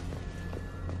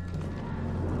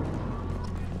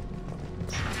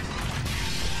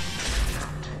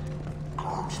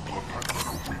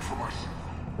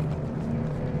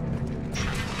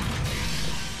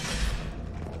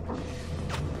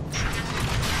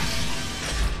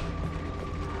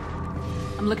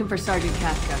 I'm looking for Sergeant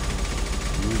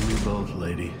Kafka. You and me both,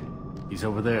 lady. He's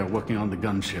over there working on the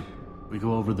gunship. We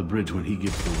go over the bridge when he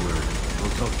gives the word. Go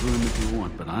talk to him if you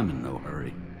want, but I'm in no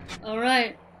hurry.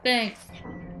 Alright, thanks.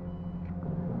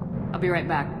 I'll be right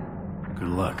back. Good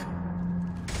luck.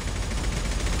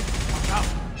 Watch out!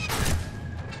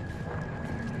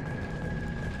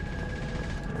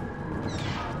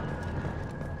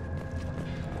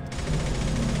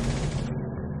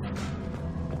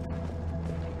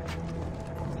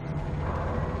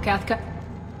 Kafka?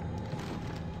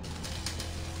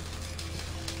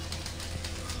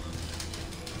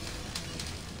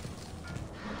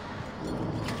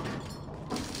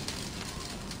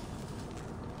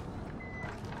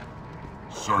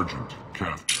 Sergeant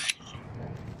Kafka.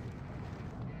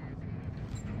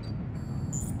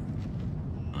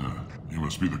 You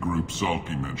must be the group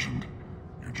Salky mentioned.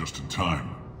 You're just in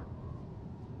time.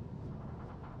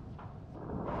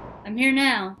 I'm here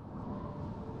now.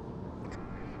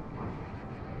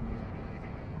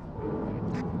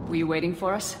 Were you waiting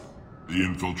for us? The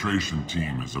infiltration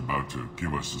team is about to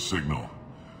give us a signal.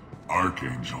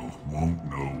 Archangel won't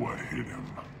know what hit him.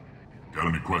 Got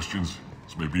any questions?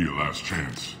 This may be your last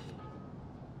chance.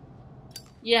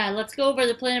 Yeah, let's go over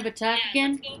the plan of attack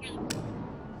again.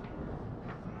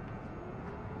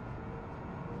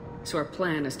 So our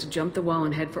plan is to jump the wall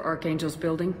and head for Archangel's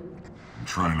building? And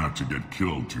try not to get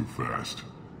killed too fast.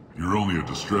 You're only a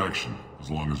distraction, as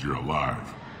long as you're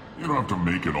alive. You don't have to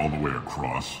make it all the way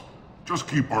across. Just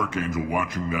keep Archangel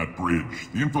watching that bridge.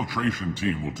 The infiltration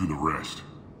team will do the rest.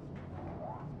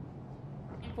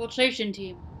 Infiltration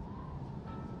team.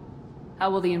 How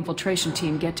will the infiltration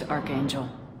team get to Archangel?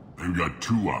 They've got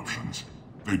two options.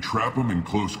 They trap him in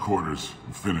close quarters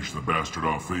and finish the bastard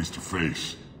off face to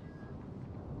face.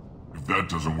 If that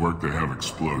doesn't work, they have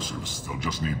explosives. They'll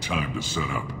just need time to set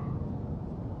up.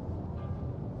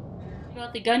 What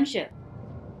about the gunship?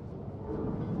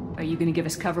 Are you gonna give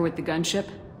us cover with the gunship?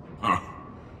 Huh.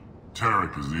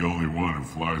 Tarek is the only one who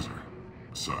flies her.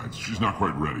 Besides, she's not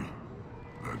quite ready.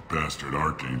 That bastard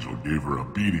Archangel gave her a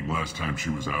beating last time she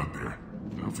was out there.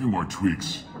 A few more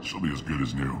tweaks, she'll be as good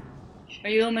as new. Are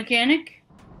you a mechanic?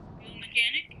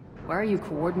 Why are you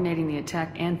coordinating the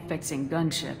attack and fixing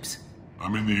gunships?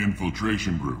 I'm in the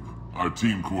infiltration group. Our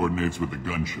team coordinates with the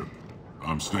gunship.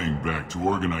 I'm staying back to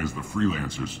organize the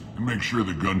freelancers and make sure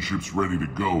the gunship's ready to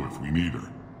go if we need her.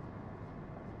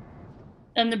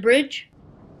 And the bridge?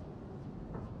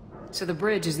 So the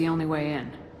bridge is the only way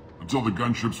in. Until the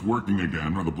gunship's working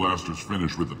again or the blasters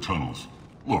finish with the tunnels.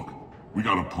 Look, we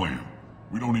got a plan.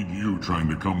 We don't need you trying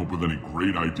to come up with any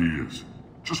great ideas.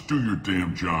 Just do your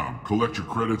damn job, collect your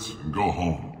credits, and go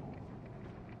home.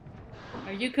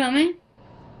 Are you coming?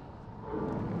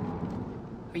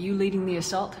 Are you leading the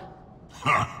assault?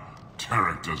 Ha!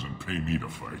 Tarek doesn't pay me to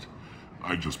fight.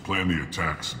 I just plan the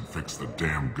attacks and fix the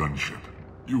damn gunship.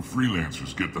 You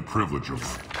freelancers get the privilege of...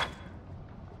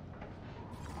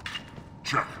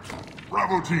 Check.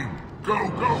 Bravo team, go,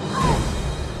 go, go!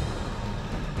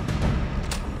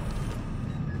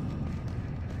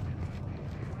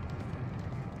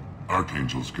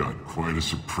 Archangel's got quite a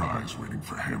surprise waiting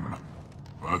for him.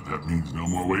 But that means no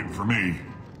more waiting for me.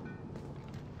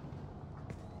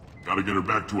 Gotta get her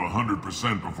back to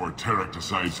 100% before Tarek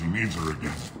decides he needs her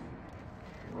again.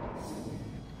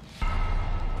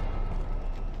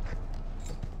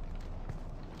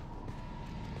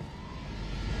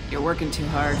 You're working too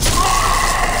hard.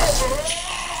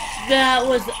 That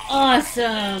was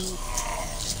awesome.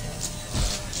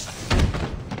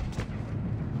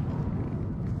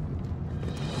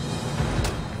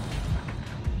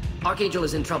 Archangel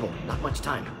is in trouble. Not much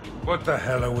time. What the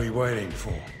hell are we waiting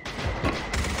for?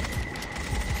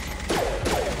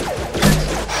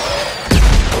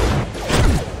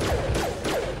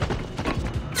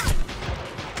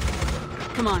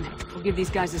 Come on, we'll give these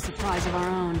guys a surprise of our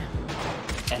own.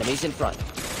 Enemies in front.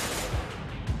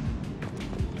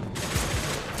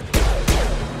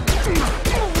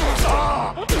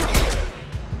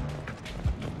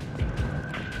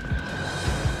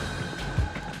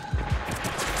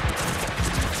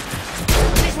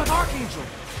 He's with Archangel!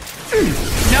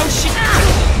 No shit!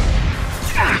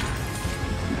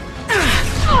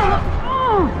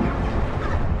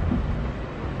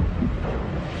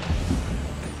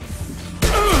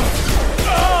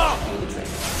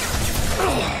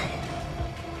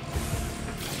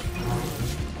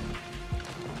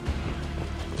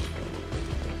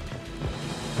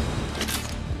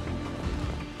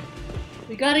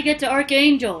 We gotta get to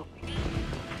Archangel.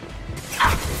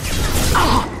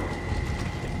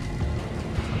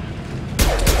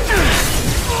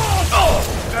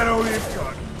 That all you've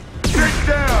got. Get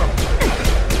down!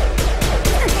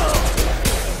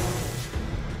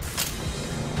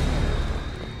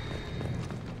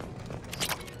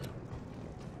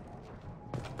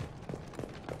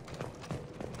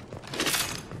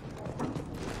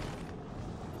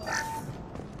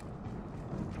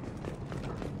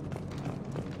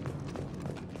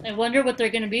 I wonder what they're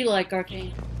gonna be like,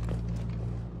 Arcane.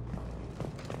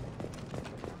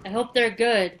 I hope they're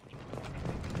good.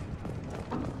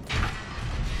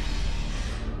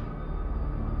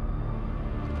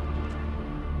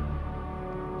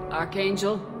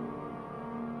 Archangel?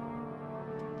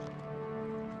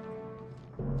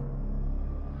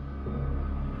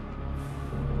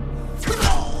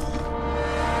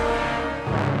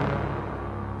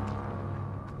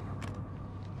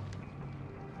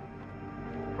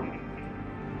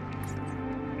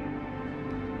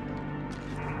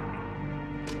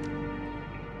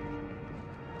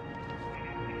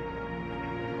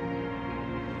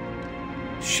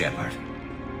 Shepard.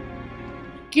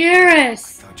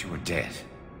 Garrus! Thought you were dead.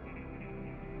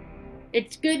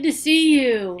 It's good to see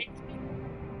you.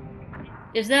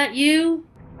 Is that you?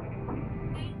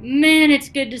 Man, it's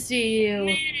good to see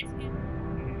you.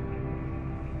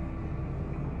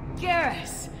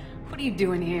 Garrus! What are you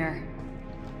doing here?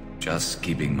 Just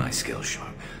keeping my skills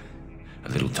sharp. A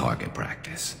little target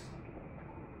practice.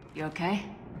 You okay?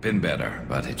 Been better,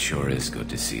 but it sure is good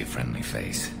to see a friendly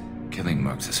face. Killing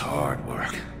mercs is hard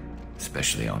work,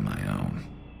 especially on my own.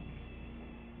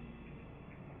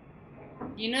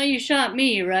 You know you shot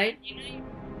me, right?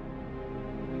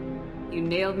 You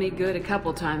nailed me good a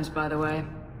couple times, by the way.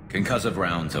 Concussive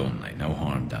rounds only, no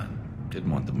harm done. Didn't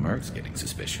want the mercs getting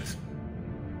suspicious.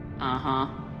 Uh-huh.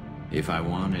 If I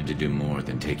wanted to do more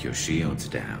than take your shields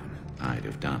down, I'd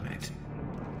have done it.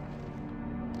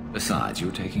 Besides, you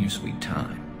were taking your sweet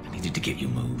time. I needed to get you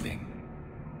moving.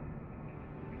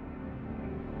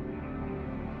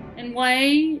 And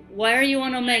why are you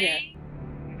on Omega?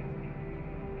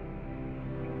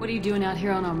 What are you doing out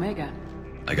here on Omega?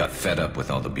 I got fed up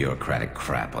with all the bureaucratic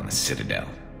crap on the Citadel.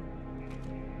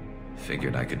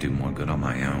 Figured I could do more good on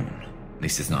my own. At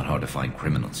least it's not hard to find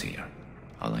criminals here.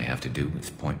 All I have to do is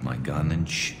point my gun and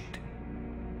shoot.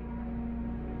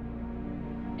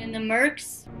 And the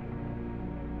mercs?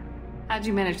 How'd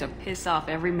you manage to piss off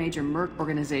every major merc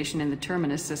organization in the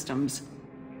Terminus systems?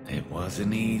 It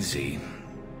wasn't easy.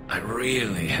 I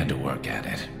really had to work at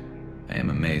it. I am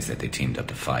amazed that they teamed up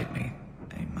to fight me.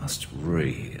 They must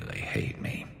really hate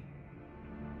me.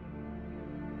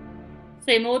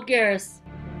 Same old Garrus.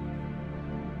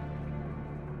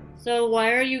 So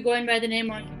why are you going by the name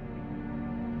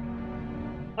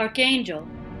Archangel?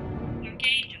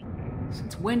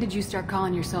 Since when did you start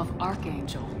calling yourself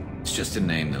Archangel? It's just a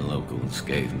name the locals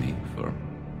gave me for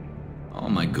all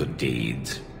my good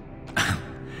deeds.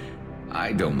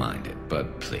 I don't mind it,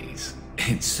 but please,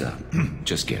 it's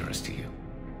just Garrus to you.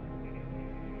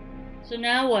 So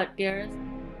now what, Garrus?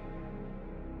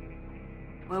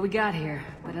 Well, we got here,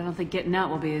 but I don't think getting out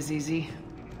will be as easy.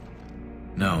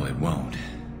 No, it won't.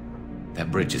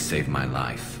 That bridge has saved my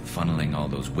life, funneling all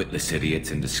those witless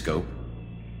idiots into scope.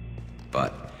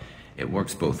 But it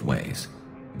works both ways.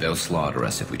 They'll slaughter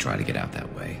us if we try to get out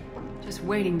that way. Just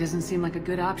waiting doesn't seem like a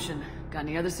good option. Got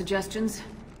any other suggestions?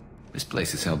 This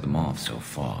place has held them off so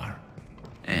far.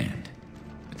 And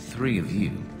with 3 of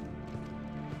you,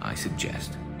 I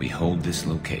suggest we hold this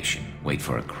location, wait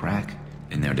for a crack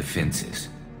in their defenses,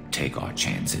 take our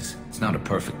chances. It's not a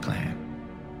perfect plan,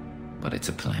 but it's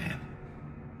a plan.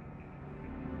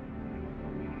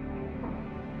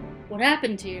 What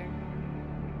happened here?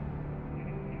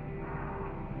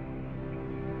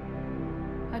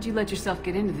 How'd you let yourself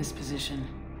get into this position?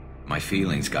 My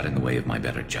feelings got in the way of my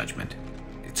better judgment.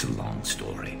 It's a long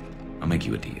story. I'll make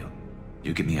you a deal.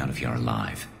 You get me out of here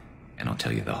alive, and I'll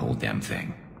tell you the whole damn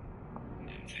thing.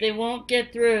 They won't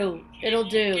get through. It'll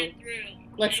do.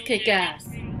 Let's kick ass.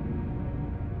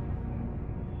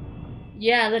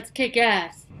 Yeah, let's kick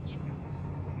ass.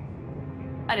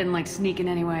 I didn't like sneaking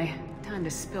anyway. Time to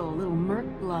spill a little merc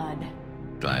blood.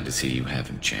 Glad to see you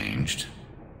haven't changed.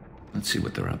 Let's see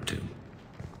what they're up to.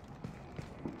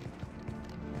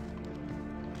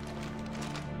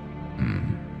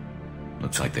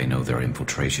 Looks like they know their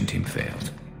infiltration team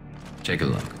failed. Take a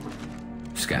look.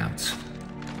 Scouts.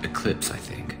 Eclipse, I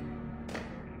think.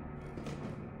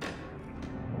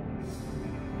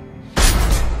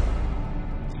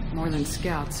 More than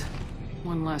scouts.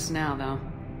 One less now, though.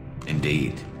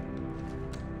 Indeed.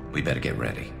 We better get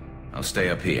ready. I'll stay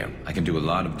up here. I can do a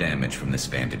lot of damage from this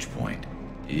vantage point.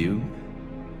 You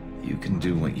can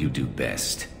do what you do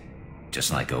best.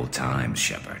 Just like old times,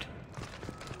 Shepard.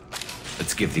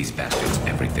 Let's give these bastards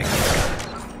everything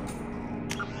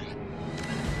they've got.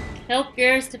 Help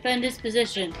Garrus defend his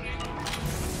position.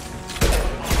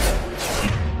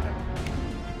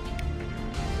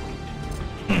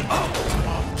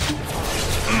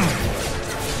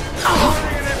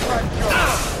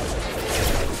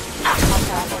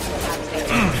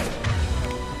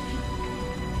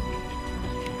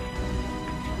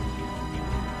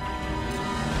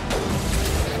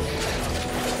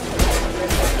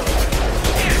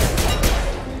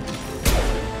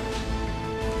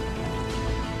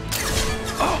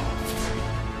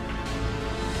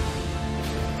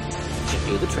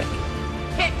 Do the trick.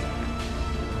 Hit!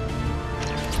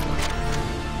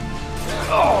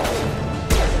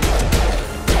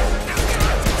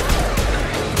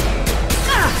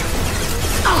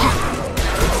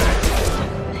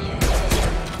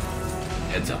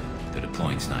 Heads up. They're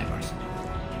deploying snipers.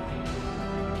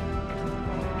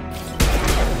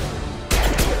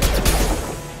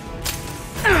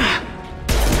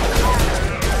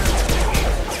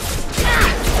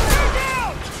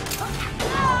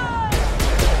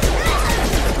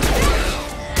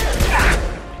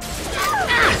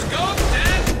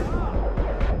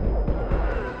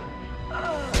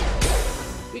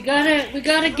 We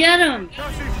gotta get him!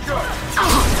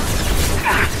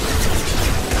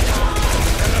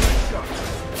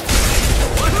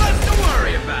 What's left to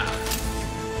worry about?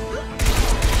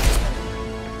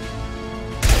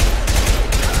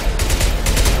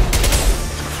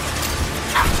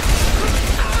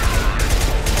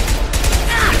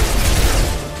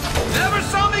 Never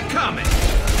saw me coming!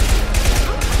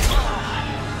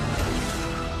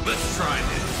 Let's try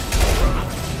this.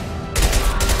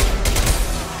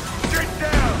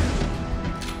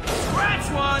 Scratch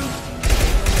one!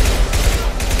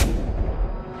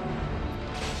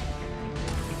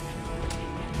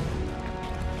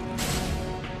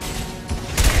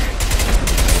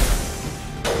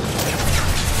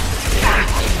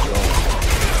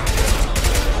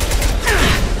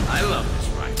 I love this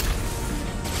rifle.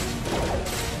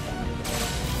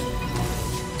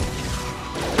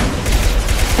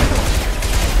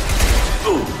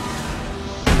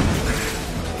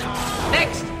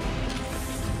 Next!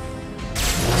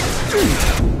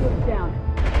 Down.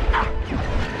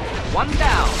 One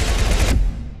down.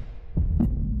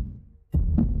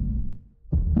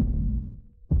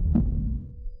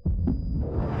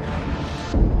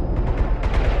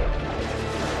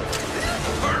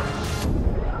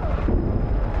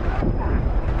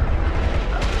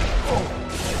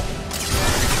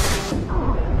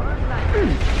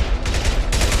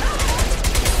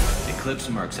 Eclipse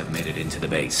mercs have made it into the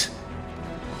base.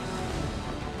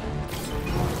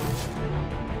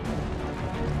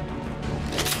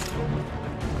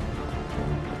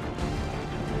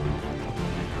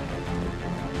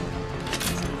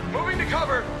 Moving to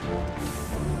cover!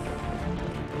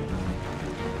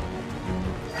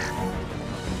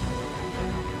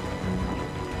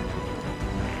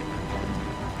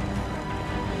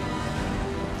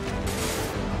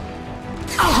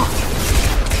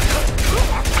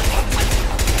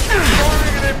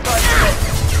 Forming an impact!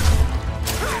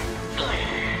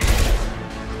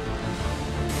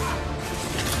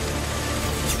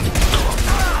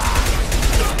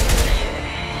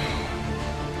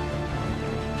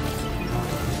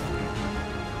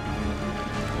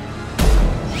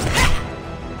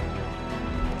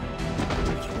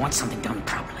 want something done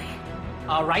properly.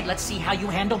 All right, let's see how you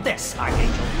handle this,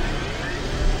 Archangel.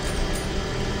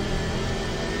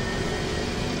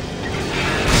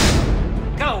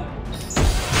 Go!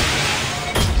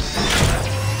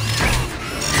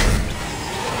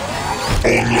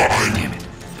 Damn it.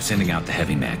 They're sending out the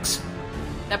heavy mechs.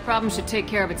 That problem should take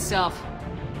care of itself.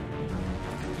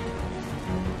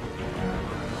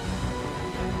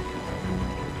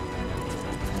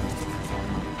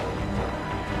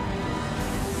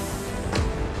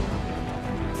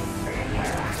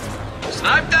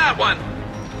 Snipe that one!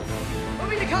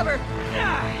 Moving to cover!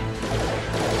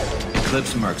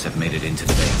 Eclipse mercs have made it into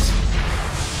the base.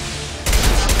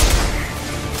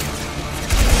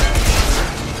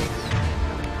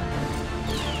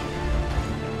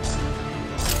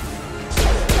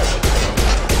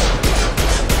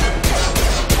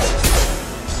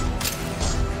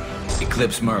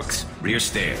 Eclipse mercs, rear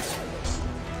stairs.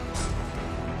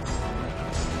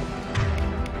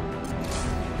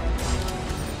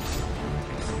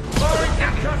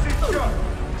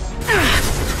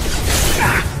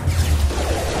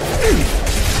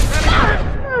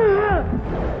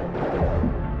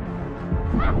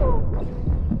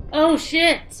 Oh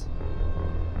shit!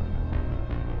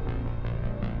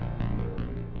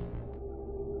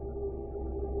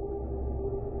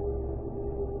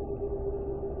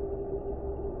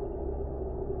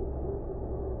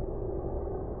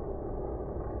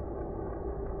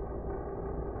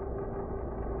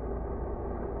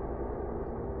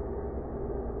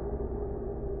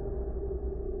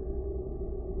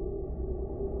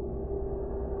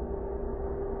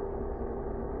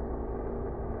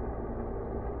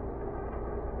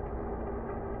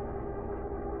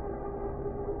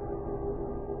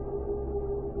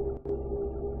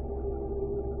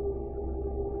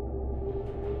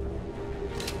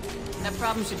 That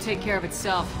problem should take care of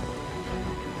itself.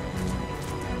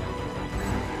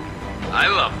 I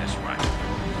love this ride.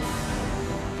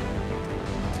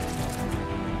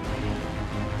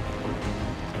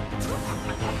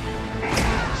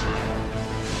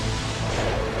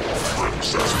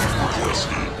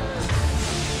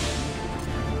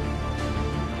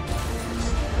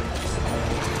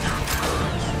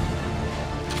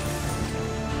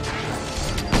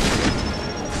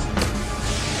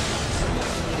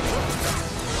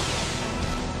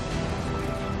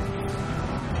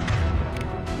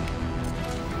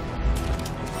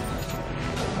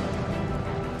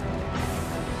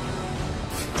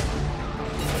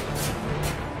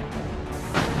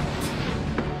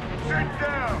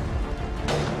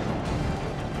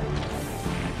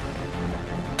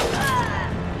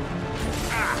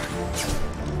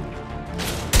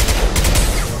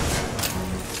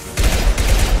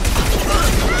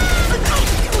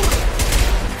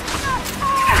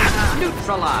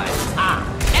 Neutralized.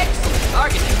 Excellent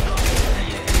targeting.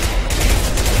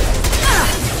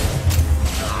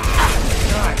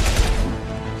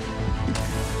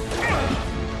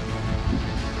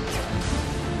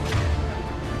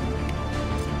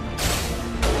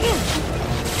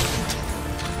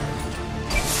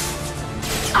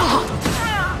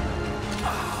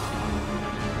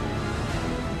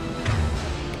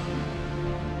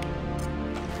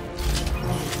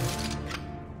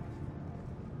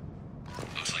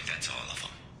 Looks like that's all of them.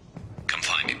 Come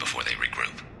find me before they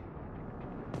regroup.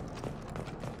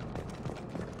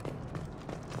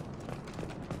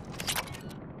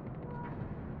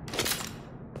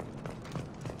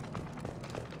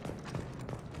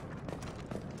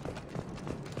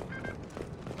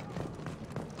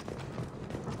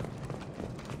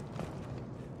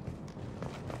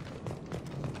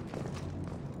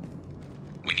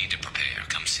 We need to prepare.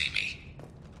 Come see me.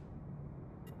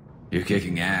 You're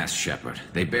kicking ass, Shepard.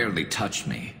 They barely touched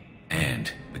me.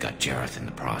 And we got Jareth in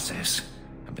the process.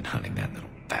 I've been hunting that little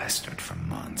bastard for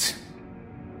months.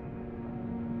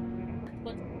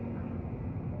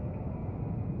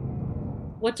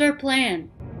 What's our plan?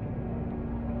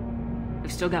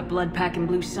 We've still got blood pack and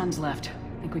blue suns left.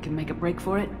 Think we can make a break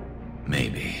for it?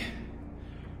 Maybe.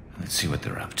 Let's see what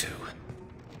they're up to.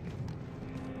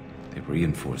 They've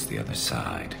reinforced the other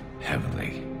side,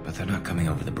 heavily, but they're not coming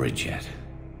over the bridge yet.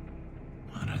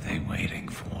 What are they waiting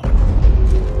for?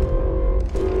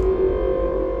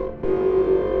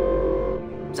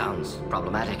 Sounds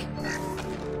problematic.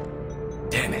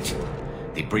 Damn it.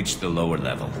 They breached the lower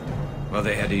level. Well,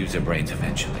 they had to use their brains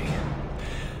eventually.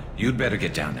 You'd better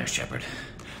get down there, Shepard.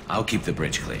 I'll keep the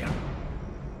bridge clear.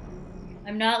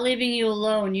 I'm not leaving you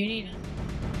alone. You need...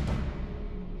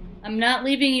 I'm not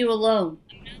leaving you alone.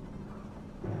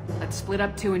 Let's split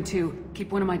up 2 and 2.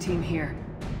 Keep one of my team here.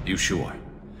 You sure?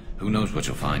 Who knows what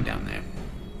you'll find down there?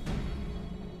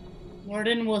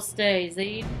 Warden will stay.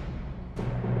 Zaid.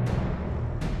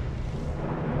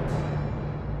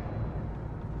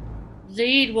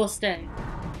 Zaid will stay.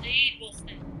 Zaid will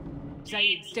stay.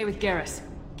 Zaid, stay with Garrus.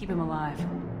 Keep him alive.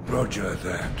 Roger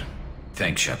that.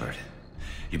 Thanks, Shepard.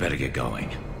 You better get going.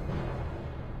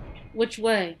 Which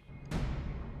way?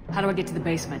 How do I get to the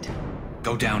basement?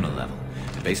 Go down a level.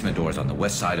 The basement door is on the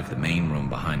west side of the main room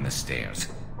behind the stairs.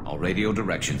 I'll radio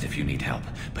directions if you need help,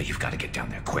 but you've got to get down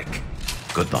there quick.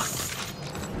 Good luck.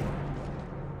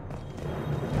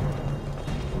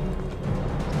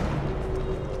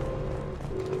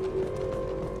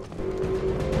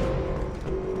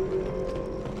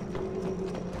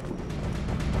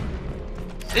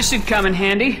 This should come in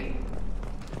handy.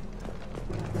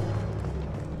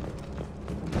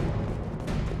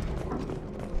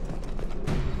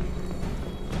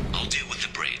 I'll deal with the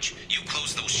bridge. You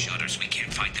close those shutters. We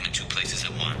can't fight them in two places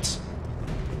at once.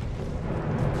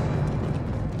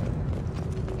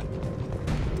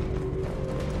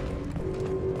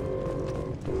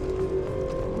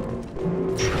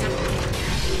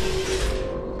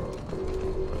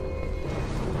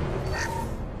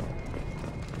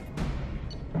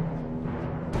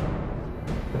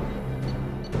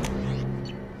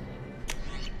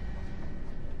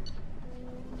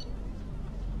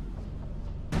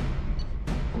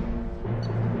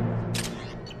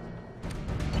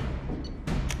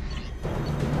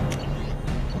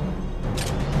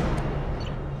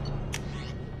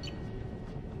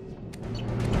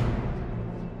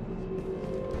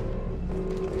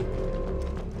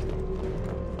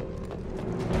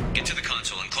 Get to the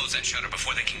console and close that shutter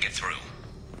before they can get through.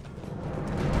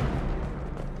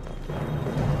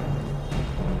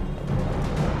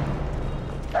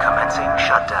 Commencing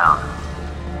shutdown.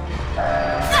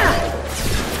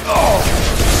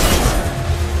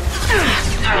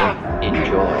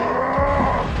 Enjoy.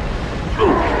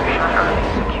 Shutter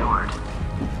secured.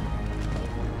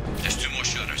 There's 2 more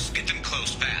shutters. Get them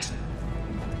closed fast.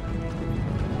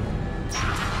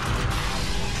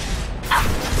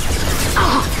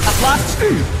 Up locked.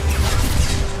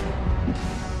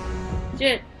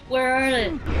 Shit, where are they?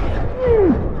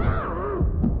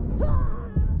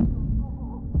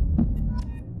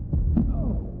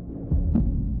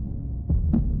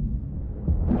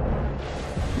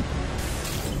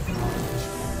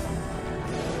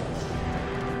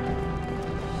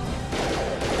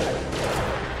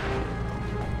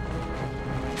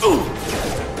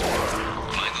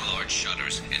 Find the large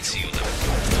shutters and seal them.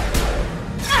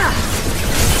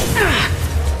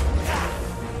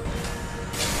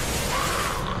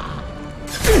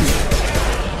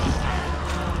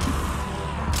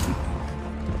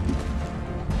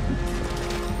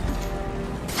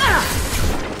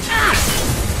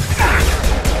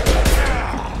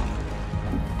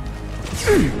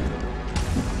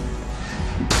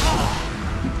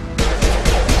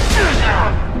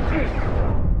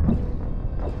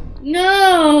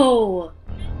 No!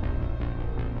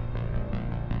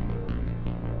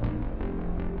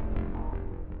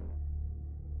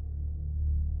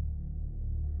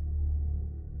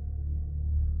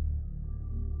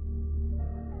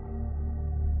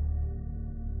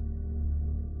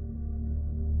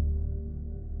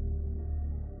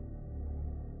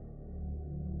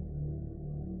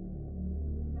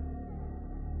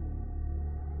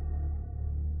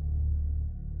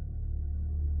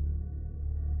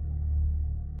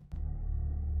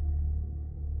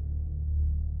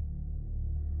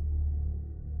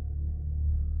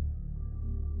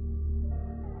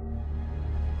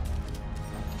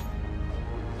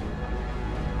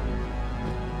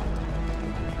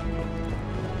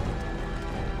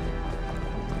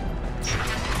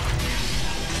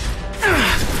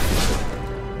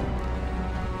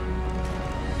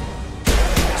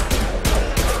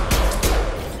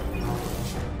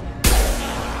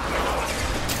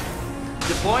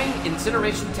 Deploying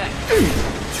incineration tank.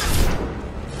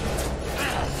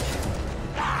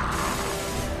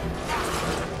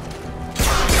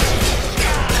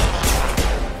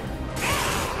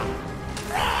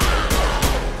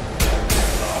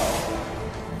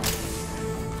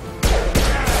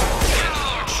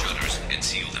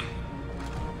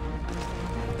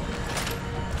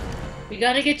 We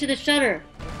gotta get to the shutter.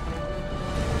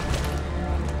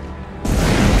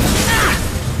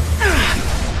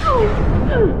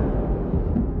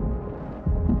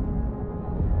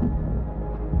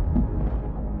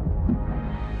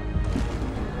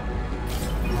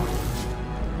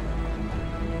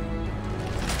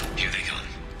 Here they come.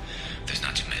 There's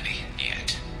not too many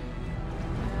yet.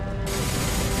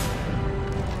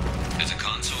 There's a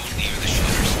console near the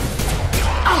shutters.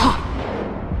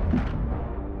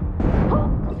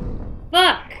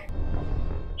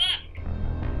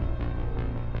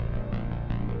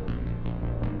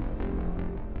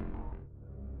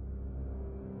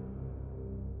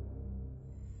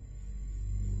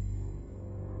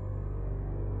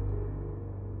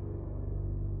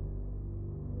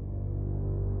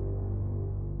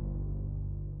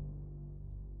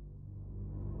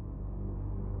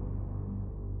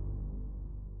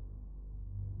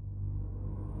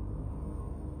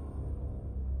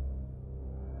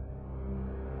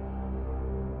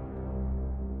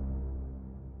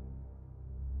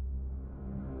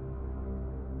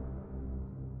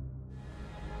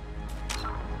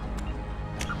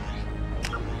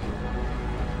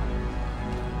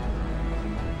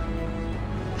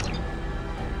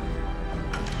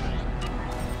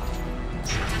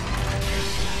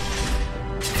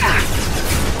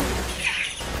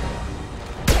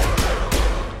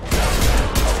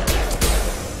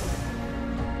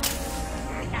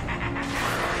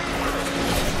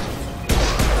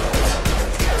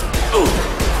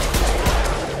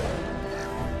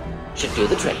 do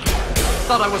the trick.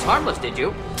 Thought I was harmless, did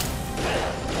you?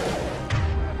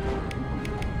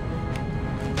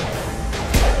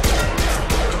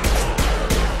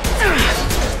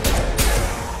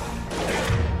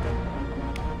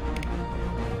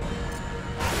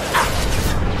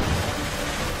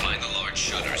 Find the large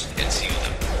shutters and seal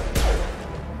them.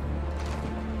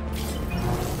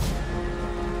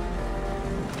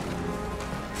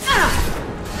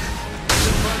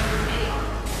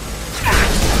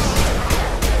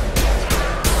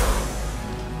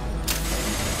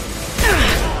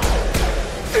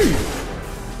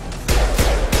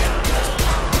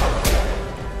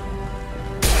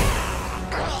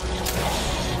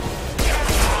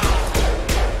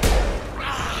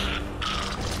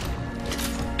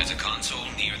 There's a console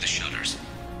near the shutters.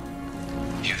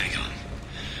 Here they come.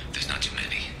 There's not too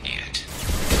many yet.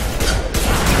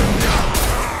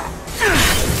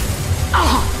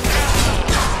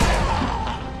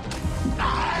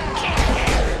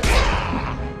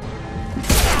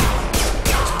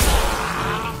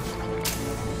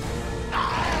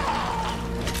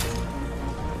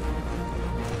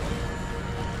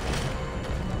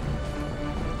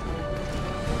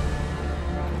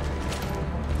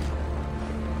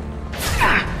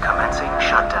 Commencing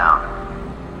shutdown.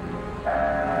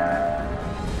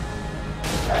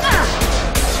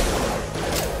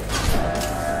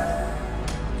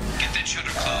 Get that shutter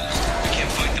closed. We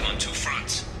can't fight them on two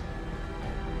fronts.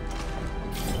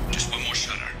 Just one more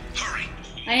shutter. Hurry.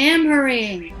 I am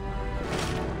hurrying.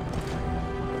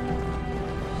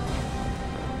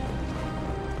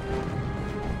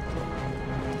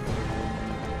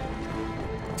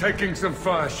 Taking some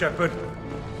fire, Shepard.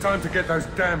 Time to get those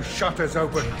damn shutters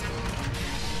open.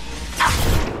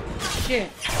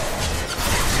 Shit.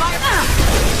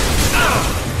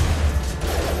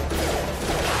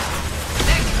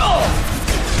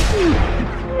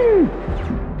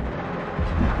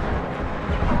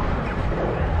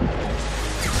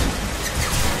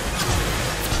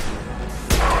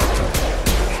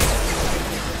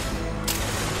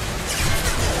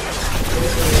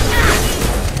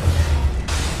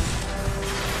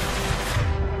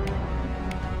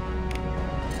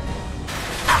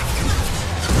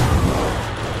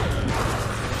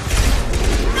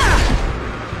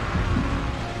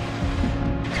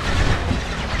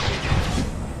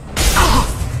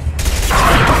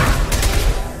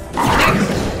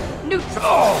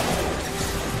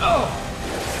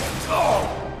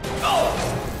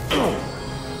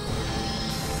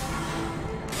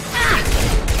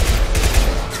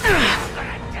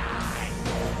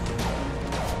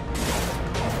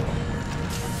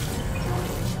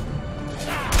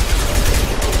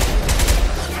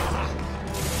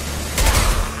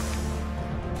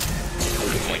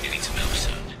 We're going to need some help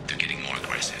soon. They're getting more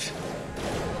aggressive.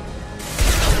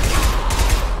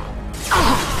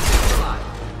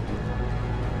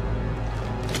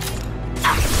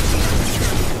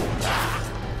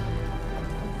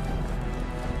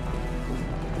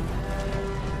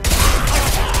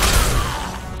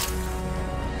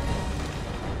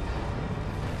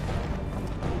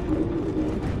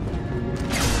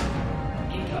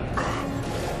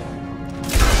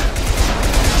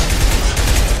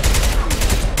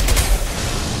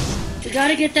 We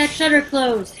gotta get that shutter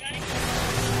closed.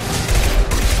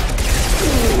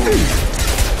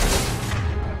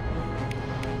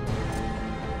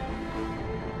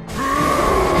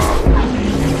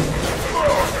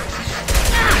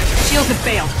 Shields have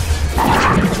failed.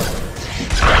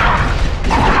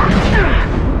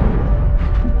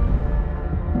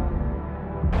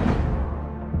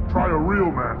 Try a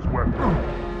real man's weapon.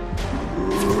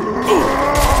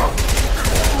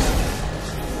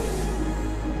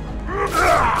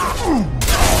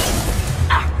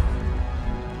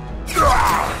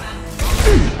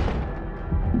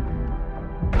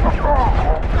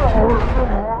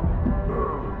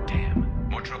 Damn.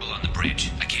 More trouble on the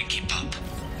bridge. I can't keep up.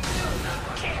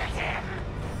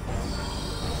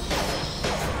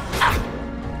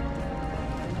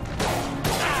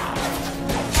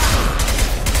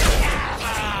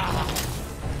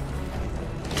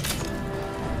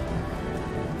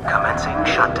 Commencing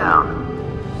shutdown.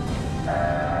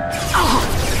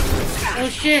 Oh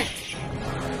shit.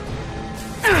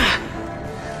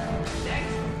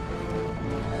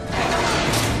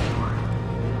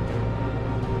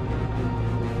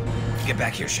 Get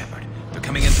back here, Shepard. They're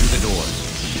coming in through the doors.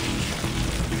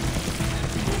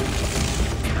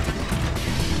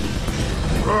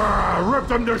 Rip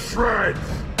them to shreds!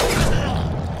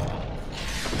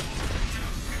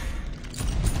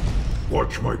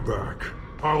 Watch my back.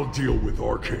 I'll deal with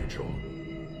Archangel.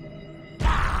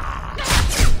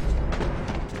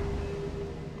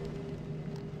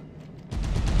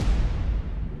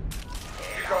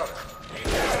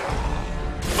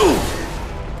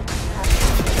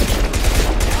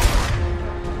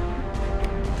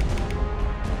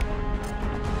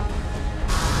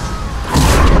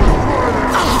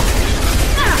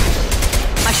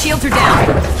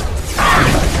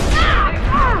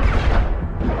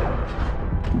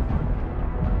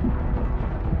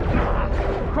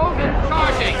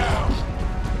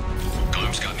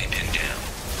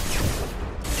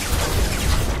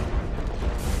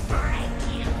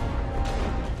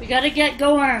 gotta get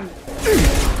Gorm.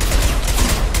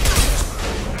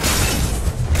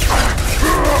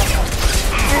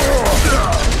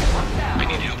 I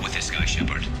need help with this guy,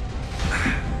 Shepard.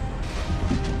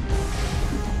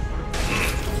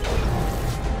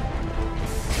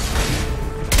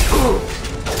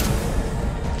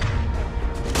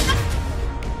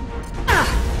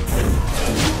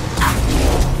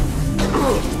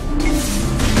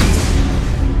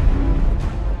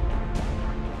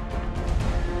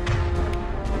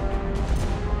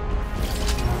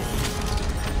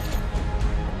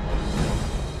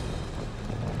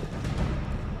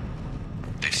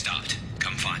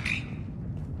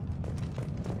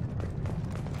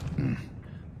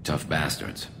 Tough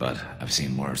bastards, but I've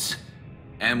seen worse.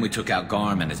 And we took out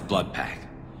Garm and his blood pack.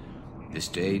 This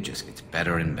day just gets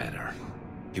better and better.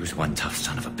 He was one tough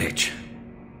son of a bitch.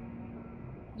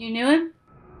 You knew him?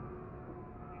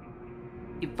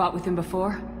 You fought with him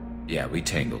before? Yeah, we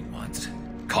tangled once.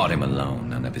 Caught him alone,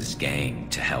 none of his gang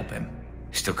to help him.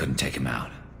 Still couldn't take him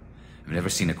out. I've never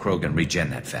seen a Krogan regen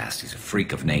that fast. He's a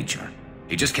freak of nature.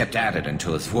 He just kept at it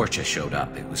until his Vorcha showed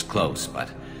up. It was close,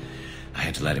 but I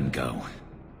had to let him go.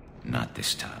 Not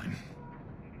this time.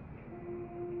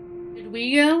 Should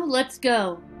we go? Let's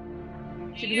go.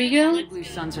 Should we go? Only Blue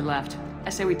Suns are left.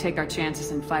 I say we take our chances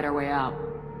and fight our way out.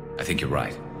 I think you're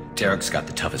right. Tarek's got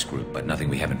the toughest group, but nothing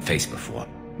we haven't faced before.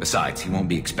 Besides, he won't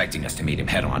be expecting us to meet him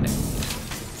head-on.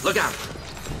 Look out!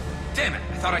 Damn it!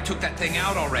 I thought I took that thing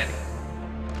out already.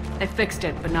 I fixed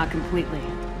it, but not completely.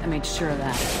 I made sure of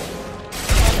that.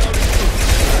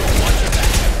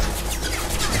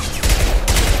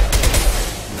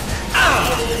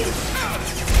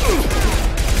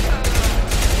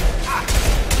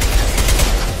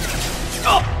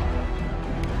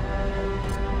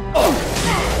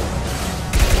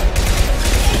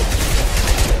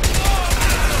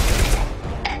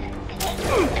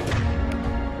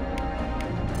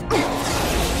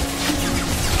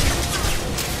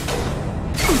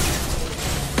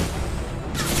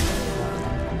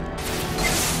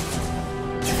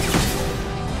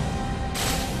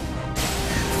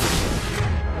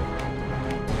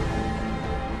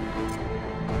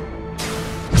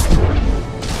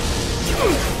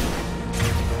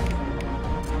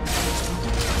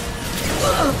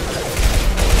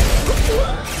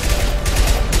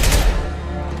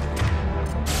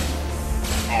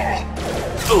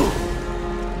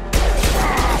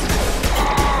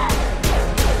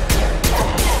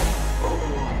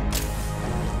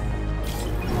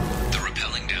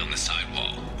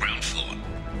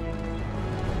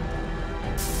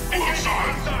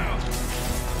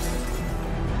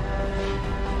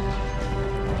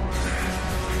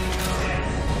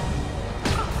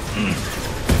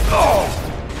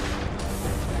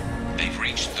 They've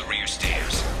reached the rear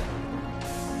stairs.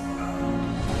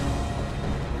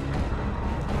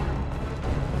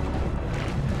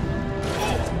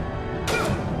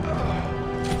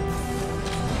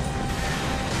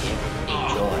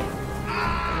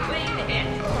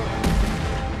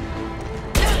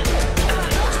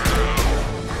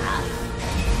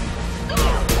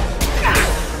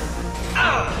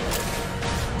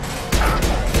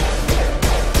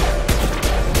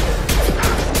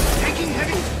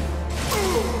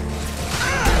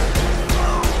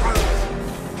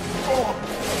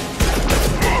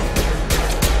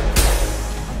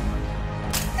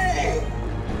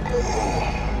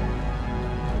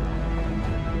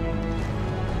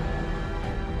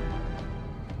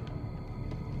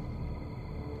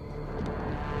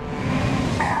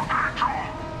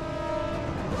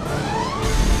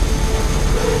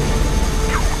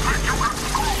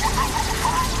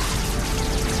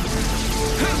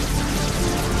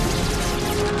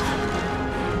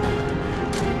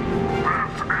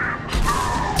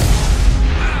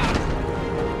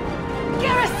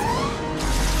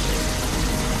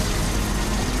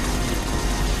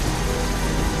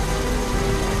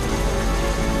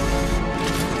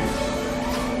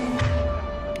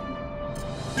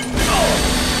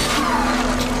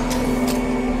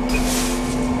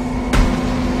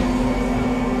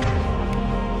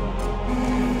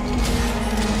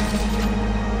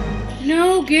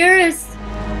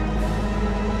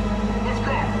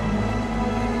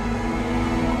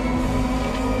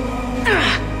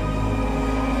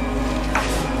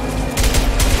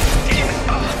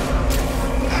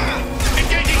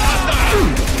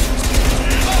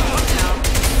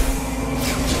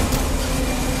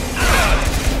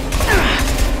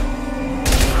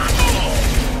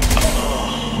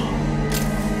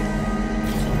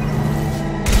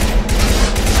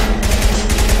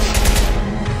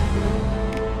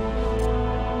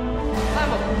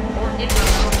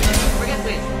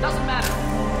 Doesn't matter.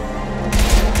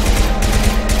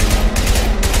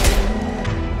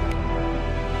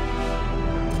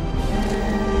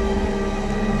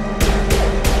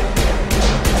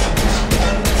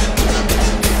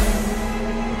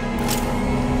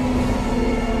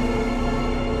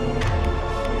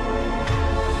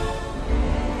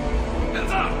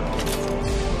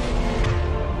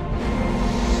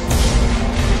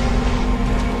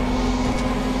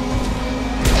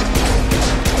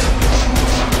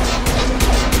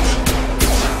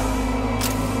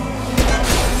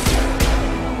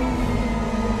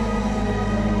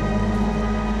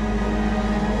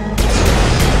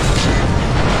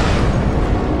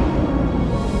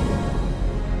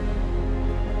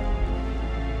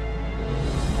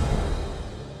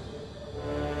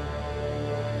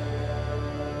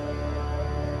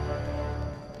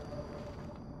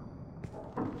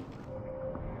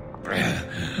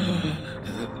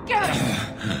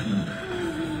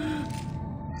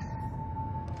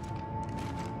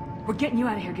 We're getting you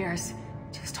out of here, Garrus.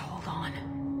 Just hold on.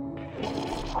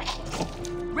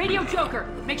 Radio Joker!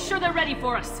 Make sure they're ready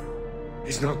for us!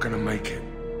 He's not gonna make it.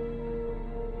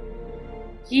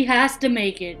 He has to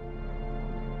make it.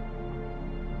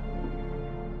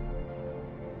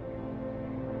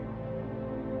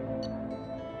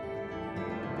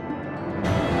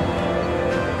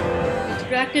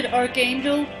 Extracted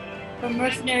Archangel from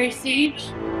Mercenary Siege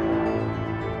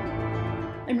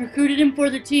and recruited him for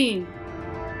the team.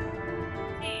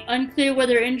 Unclear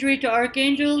whether injury to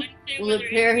Archangel will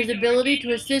impair his ability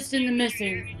to assist in the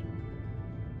missing.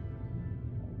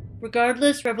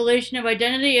 Regardless, revelation of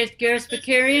identity as Garrus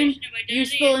Vakarian,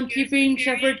 useful in keeping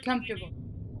Shepard comfortable.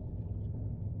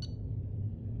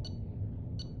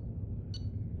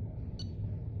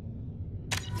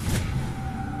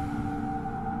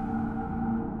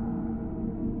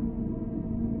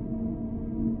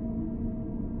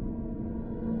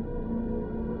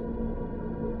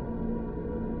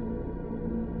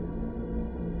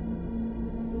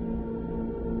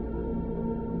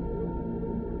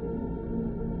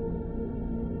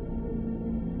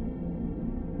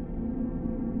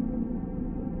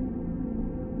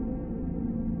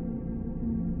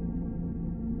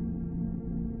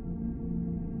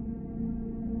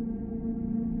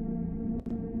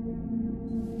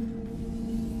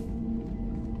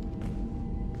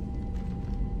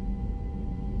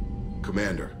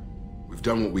 Commander, we've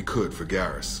done what we could for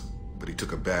Garrus, but he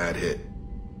took a bad hit.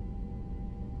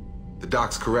 The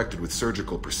doc's corrected with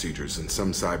surgical procedures and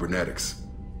some cybernetics.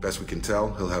 Best we can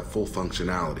tell, he'll have full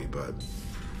functionality, but...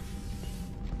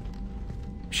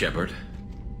 Shepard?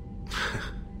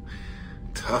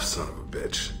 Tough son of a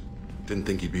bitch. Didn't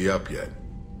think he'd be up yet.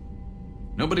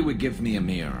 Nobody would give me a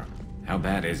mirror. How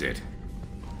bad is it?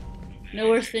 No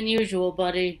worse than usual,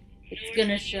 buddy. It's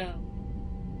gonna show.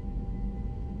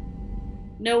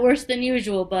 No worse than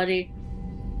usual, buddy.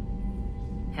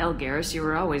 Hell, Garrus, you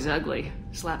were always ugly.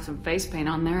 Slap some face paint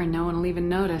on there and no one will even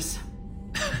notice.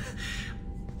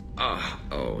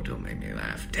 Oh, don't make me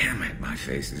laugh. Damn it, my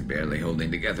face is barely holding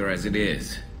together as it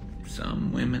is.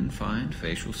 Some women find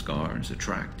facial scars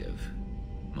attractive.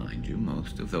 Mind you,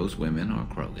 most of those women are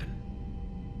Krogan.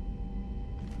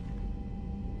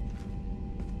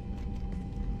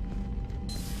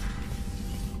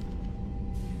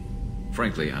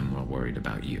 Frankly, I'm more worried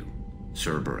about you.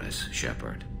 Cerberus,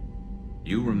 Shepard.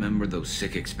 You remember those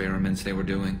sick experiments they were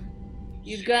doing?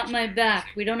 You've got my back.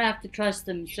 We don't have to trust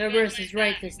them. Cerberus is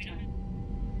right this time.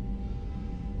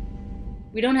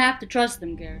 We don't have to trust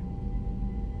them, Garrett.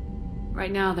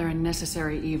 Right now, they're a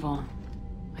necessary evil.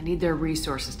 I need their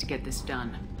resources to get this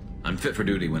done. I'm fit for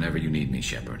duty whenever you need me,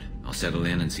 Shepard. I'll settle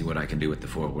in and see what I can do with the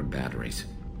forward batteries.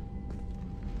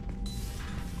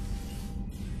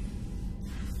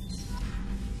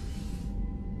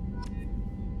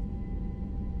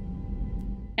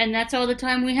 And that's all the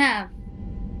time we have.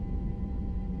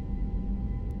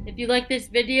 If you like this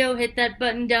video, hit that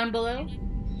button down below.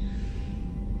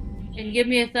 And give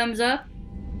me a thumbs up.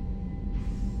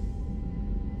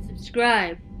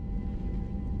 Subscribe.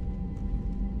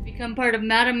 Become part of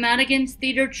Madame Madigan's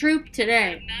theater troupe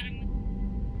today.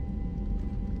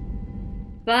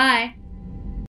 Bye.